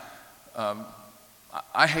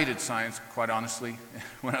hated science, quite honestly,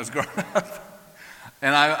 when I was growing up.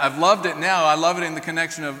 And I've loved it now. I love it in the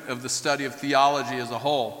connection of the study of theology as a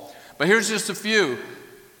whole. But here's just a few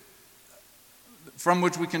from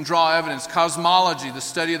which we can draw evidence. Cosmology, the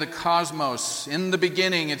study of the cosmos. In the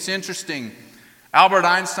beginning, it's interesting. Albert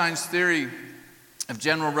Einstein's theory of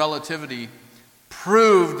general relativity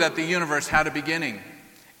proved that the universe had a beginning.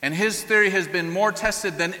 And his theory has been more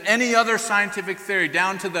tested than any other scientific theory.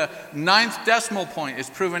 Down to the 9th decimal point is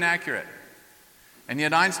proven accurate. And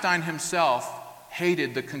yet Einstein himself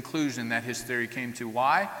hated the conclusion that his theory came to.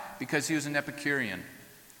 Why? Because he was an Epicurean.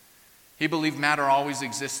 He believed matter always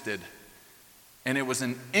existed. And it was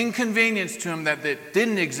an inconvenience to him that it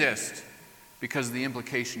didn't exist, because of the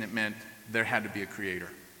implication it meant there had to be a creator.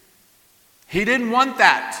 He didn't want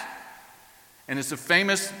that. And it's a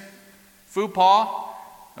famous faux pas.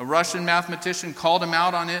 A Russian mathematician called him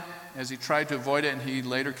out on it as he tried to avoid it, and he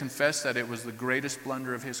later confessed that it was the greatest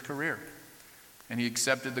blunder of his career. And he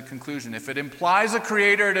accepted the conclusion. If it implies a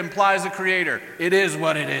creator, it implies a creator. It is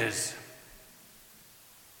what it is.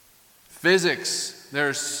 Physics.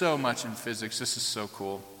 There's so much in physics. This is so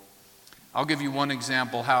cool. I'll give you one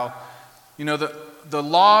example how, the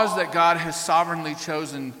laws that God has sovereignly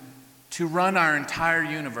chosen to run our entire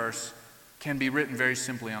universe can be written very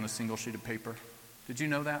simply on a single sheet of paper. Did you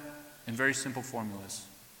know that? In very simple formulas.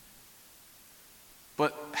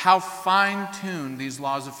 But how fine-tuned these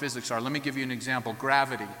laws of physics are. Let me give you an example.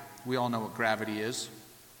 Gravity. We all know what gravity is.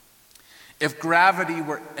 If gravity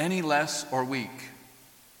were any less or weak,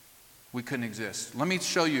 we couldn't exist. Let me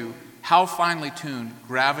show you how finely tuned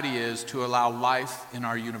gravity is to allow life in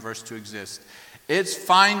our universe to exist. It's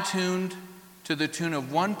fine-tuned to the tune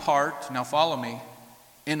of 1 part, now follow me,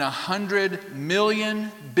 in 100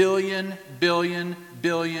 million, billion, billion,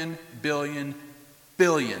 billion, billion,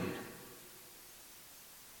 billion.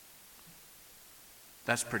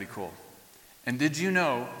 That's pretty cool. And did you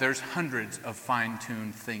know there's hundreds of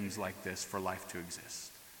fine-tuned things like this for life to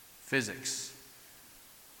exist? Physics.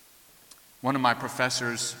 One of my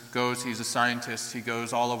professors he's a scientist, he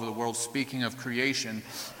goes all over the world speaking of creation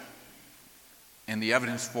and the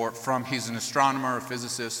evidence for it he's an astronomer, a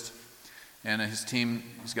physicist, and his team,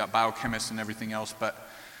 he's got biochemists and everything else, but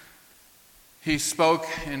he spoke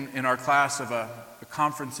in our class of a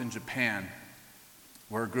conference in Japan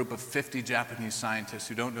where a group of 50 Japanese scientists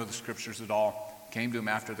who don't know the scriptures at all came to him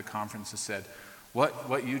after the conference and said,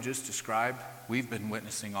 what you just described, we've been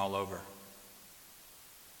witnessing all over.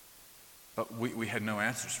 But we had no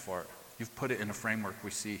answers for it. You've put it in a framework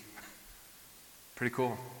we see. Pretty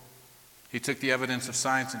cool. He took the evidence of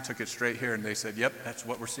science and took it straight here, and they said, yep, that's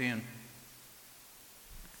what we're seeing.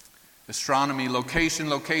 Astronomy,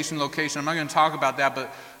 location. I'm not going to talk about that,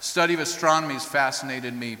 but study of astronomy has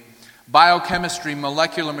fascinated me. Biochemistry,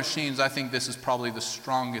 molecular machines, I think this is probably the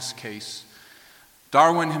strongest case.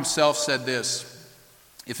 Darwin himself said this: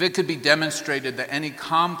 if it could be demonstrated that any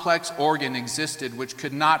complex organ existed which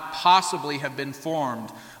could not possibly have been formed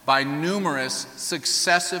by numerous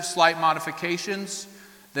successive slight modifications,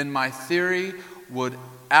 then my theory would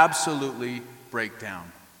absolutely break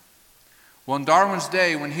down. Well, in Darwin's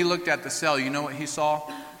day, when he looked at the cell, you know what he saw?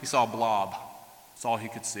 He saw a blob. That's all he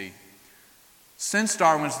could see. Since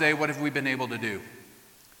Darwin's day, what have we been able to do?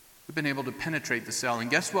 We've been able to penetrate the cell, and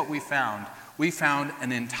guess what we found? We found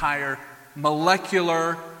an entire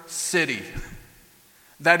molecular city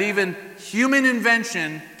that even human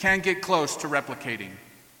invention can't get close to replicating.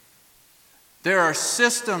 There are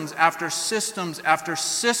systems after systems after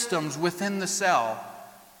systems within the cell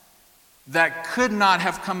that could not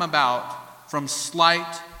have come about from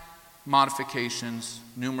slight modifications,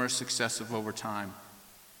 numerous successive over time.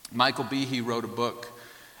 Michael Behe wrote a book,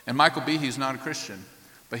 and Michael Behe is not a Christian,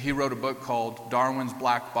 but he wrote a book called Darwin's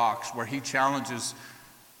Black Box, where he challenges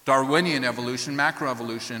Darwinian evolution,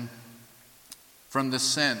 macroevolution, from the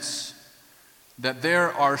sense that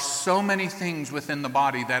there are so many things within the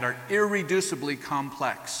body that are irreducibly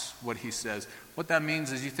complex, what he says. What that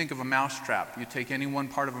means is you think of a mousetrap. You take any one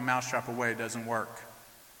part of a mousetrap away, it doesn't work.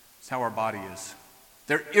 It's how our body is.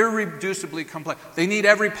 They're irreducibly complex. They need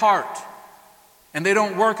every part. And they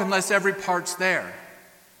don't work unless every part's there.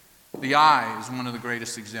 The eye is one of the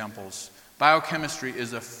greatest examples. Biochemistry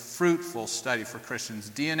is a fruitful study for Christians.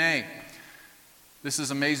 DNA, this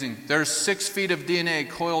is amazing. There's 6 feet of DNA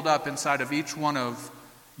coiled up inside of each one of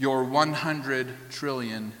your 100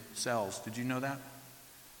 trillion cells. Did you know that?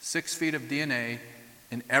 6 feet of DNA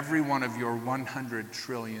in every one of your 100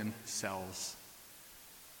 trillion cells.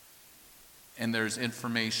 And there's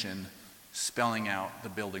information spelling out the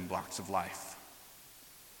building blocks of life.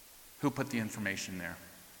 Who put the information there?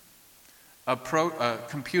 A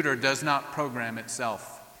computer does not program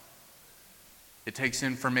itself. It takes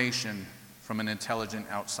information from an intelligent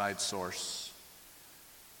outside source.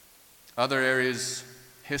 Other areas,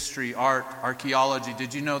 history, art, archaeology.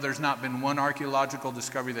 Did you know there's not been one archaeological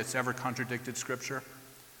discovery that's ever contradicted Scripture?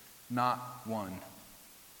 Not one.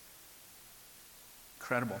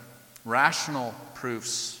 Incredible. Rational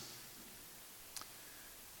proofs.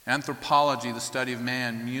 Anthropology, the study of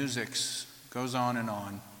man, music, goes on and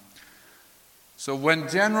on. So when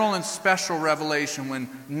general and special revelation, when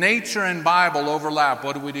nature and Bible overlap,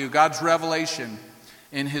 what do? God's revelation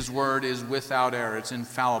in His Word is without error. It's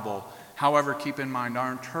infallible. However, keep in mind,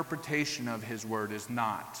 our interpretation of His Word is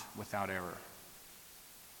not without error.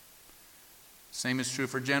 Same is true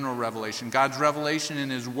for general revelation. God's revelation in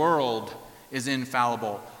His world is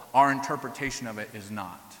infallible. Our interpretation of it is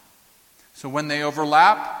not. So when they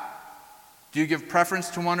overlap, do you give preference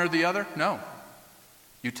to one or the other? No.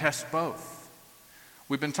 You test both.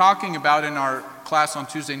 We've been talking about in our class on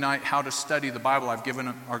Tuesday night how to study the Bible. I've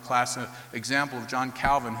given our class an example of John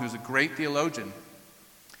Calvin, who's a great theologian.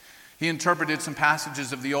 He interpreted some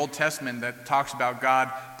passages of the Old Testament that talks about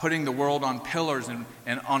God putting the world on pillars and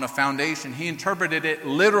on a foundation. He interpreted it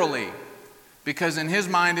literally because in his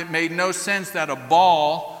mind it made no sense that a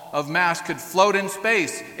ball of mass could float in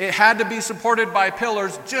space. It had to be supported by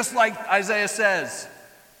pillars, just like Isaiah says.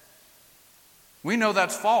 We know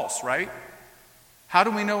that's false, right? How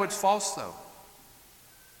do we know it's false, though?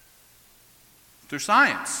 Through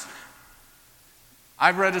science.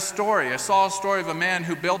 I saw a story of a man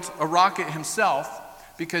who built a rocket himself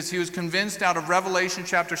because he was convinced out of Revelation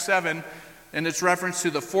chapter 7, and its reference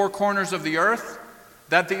to the 4 corners of the earth,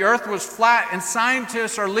 that the earth was flat, and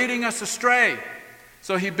scientists are leading us astray.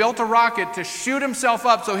 So he built a rocket to shoot himself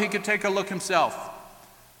up so he could take a look himself.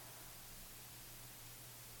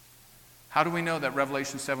 How do we know that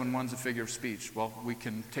Revelation 7:1 is a figure of speech? Well, we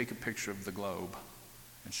can take a picture of the globe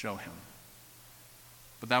and show him.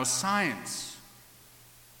 But that was science.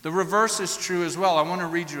 The reverse is true as well. I want to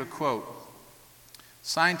read you a quote.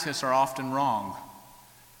 Scientists are often wrong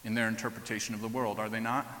in their interpretation of the world, are they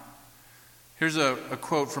not? Here's a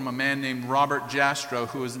quote from a man named Robert Jastrow,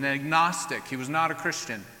 who was an agnostic. He was not a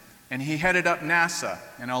Christian. And he headed up NASA.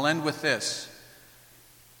 And I'll end with this.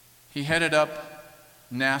 He headed up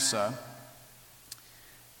NASA.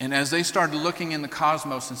 And as they started looking in the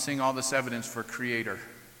cosmos and seeing all this evidence for a creator,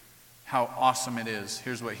 how awesome it is.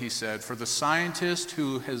 Here's what he said. For the scientist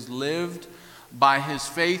who has lived by his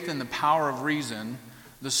faith in the power of reason,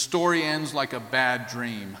 the story ends like a bad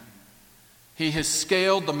dream. He has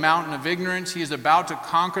scaled the mountain of ignorance. He is about to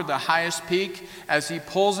conquer the highest peak. As he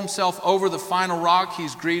pulls himself over the final rock,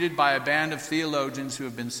 he's greeted by a band of theologians who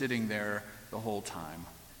have been sitting there the whole time.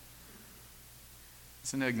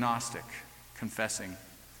 It's an agnostic confessing.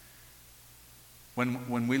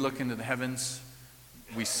 When we look into the heavens,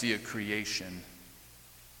 we see a creation. And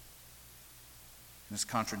it's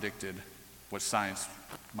contradicted what science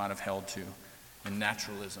might have held to in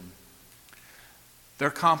naturalism. They're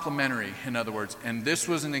complementary, in other words, and this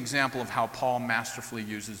was an example of how Paul masterfully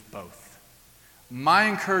uses both. My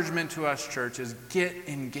encouragement to us, church, is get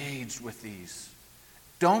engaged with these.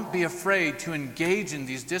 Don't be afraid to engage in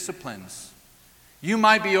these disciplines. You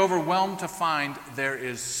might be overwhelmed to find there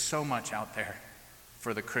is so much out there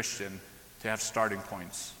for the Christian to have starting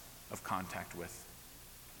points of contact with.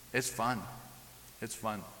 It's fun. It's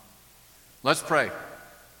fun. Let's pray.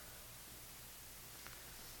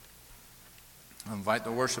 I'll invite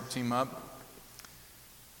the worship team up.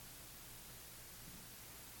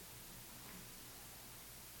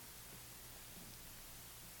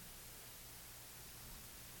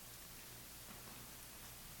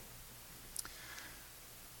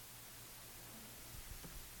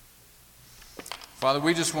 Father,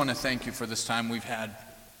 we just want to thank you for this time we've had.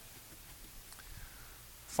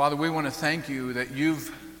 Father, we want to thank you that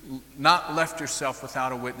you've not left yourself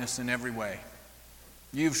without a witness in every way.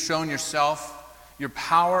 You've shown yourself, your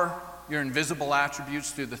power, your invisible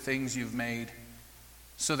attributes through the things you've made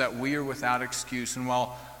so that we are without excuse. And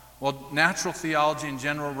while natural theology and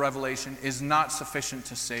general revelation is not sufficient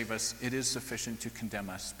to save us, it is sufficient to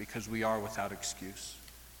condemn us because we are without excuse.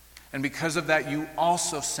 And because of that, you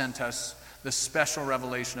also sent us the special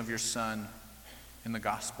revelation of your Son in the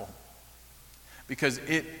gospel. Because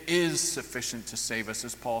it is sufficient to save us,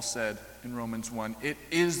 as Paul said in Romans 1. It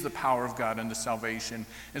is the power of God unto salvation.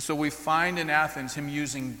 And so we find in Athens him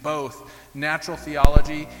using both natural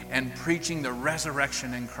theology and preaching the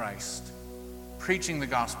resurrection in Christ. Preaching the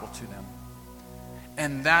gospel to them.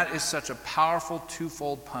 And that is such a powerful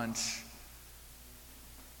twofold punch.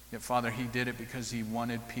 Yet, Father, he did it because he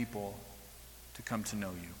wanted people to come to know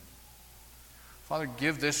you. Father,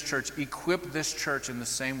 give this church, equip this church in the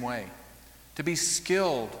same way. To be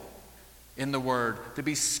skilled in the Word, to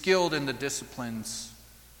be skilled in the disciplines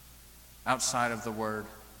outside of the Word.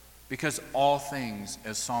 Because all things,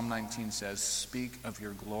 as Psalm 19 says, speak of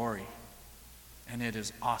your glory. And it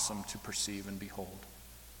is awesome to perceive and behold.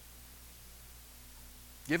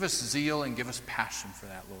 Give us zeal and give us passion for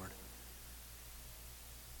that, Lord.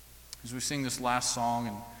 As we sing this last song,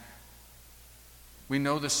 and we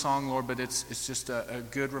know this song, Lord, but it's just a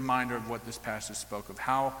good reminder of what this passage spoke of.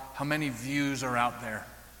 How many views are out there.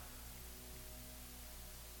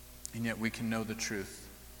 And yet we can know the truth.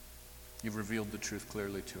 You've revealed the truth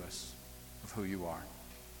clearly to us of who you are.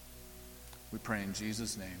 We pray in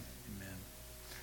Jesus' name. Amen.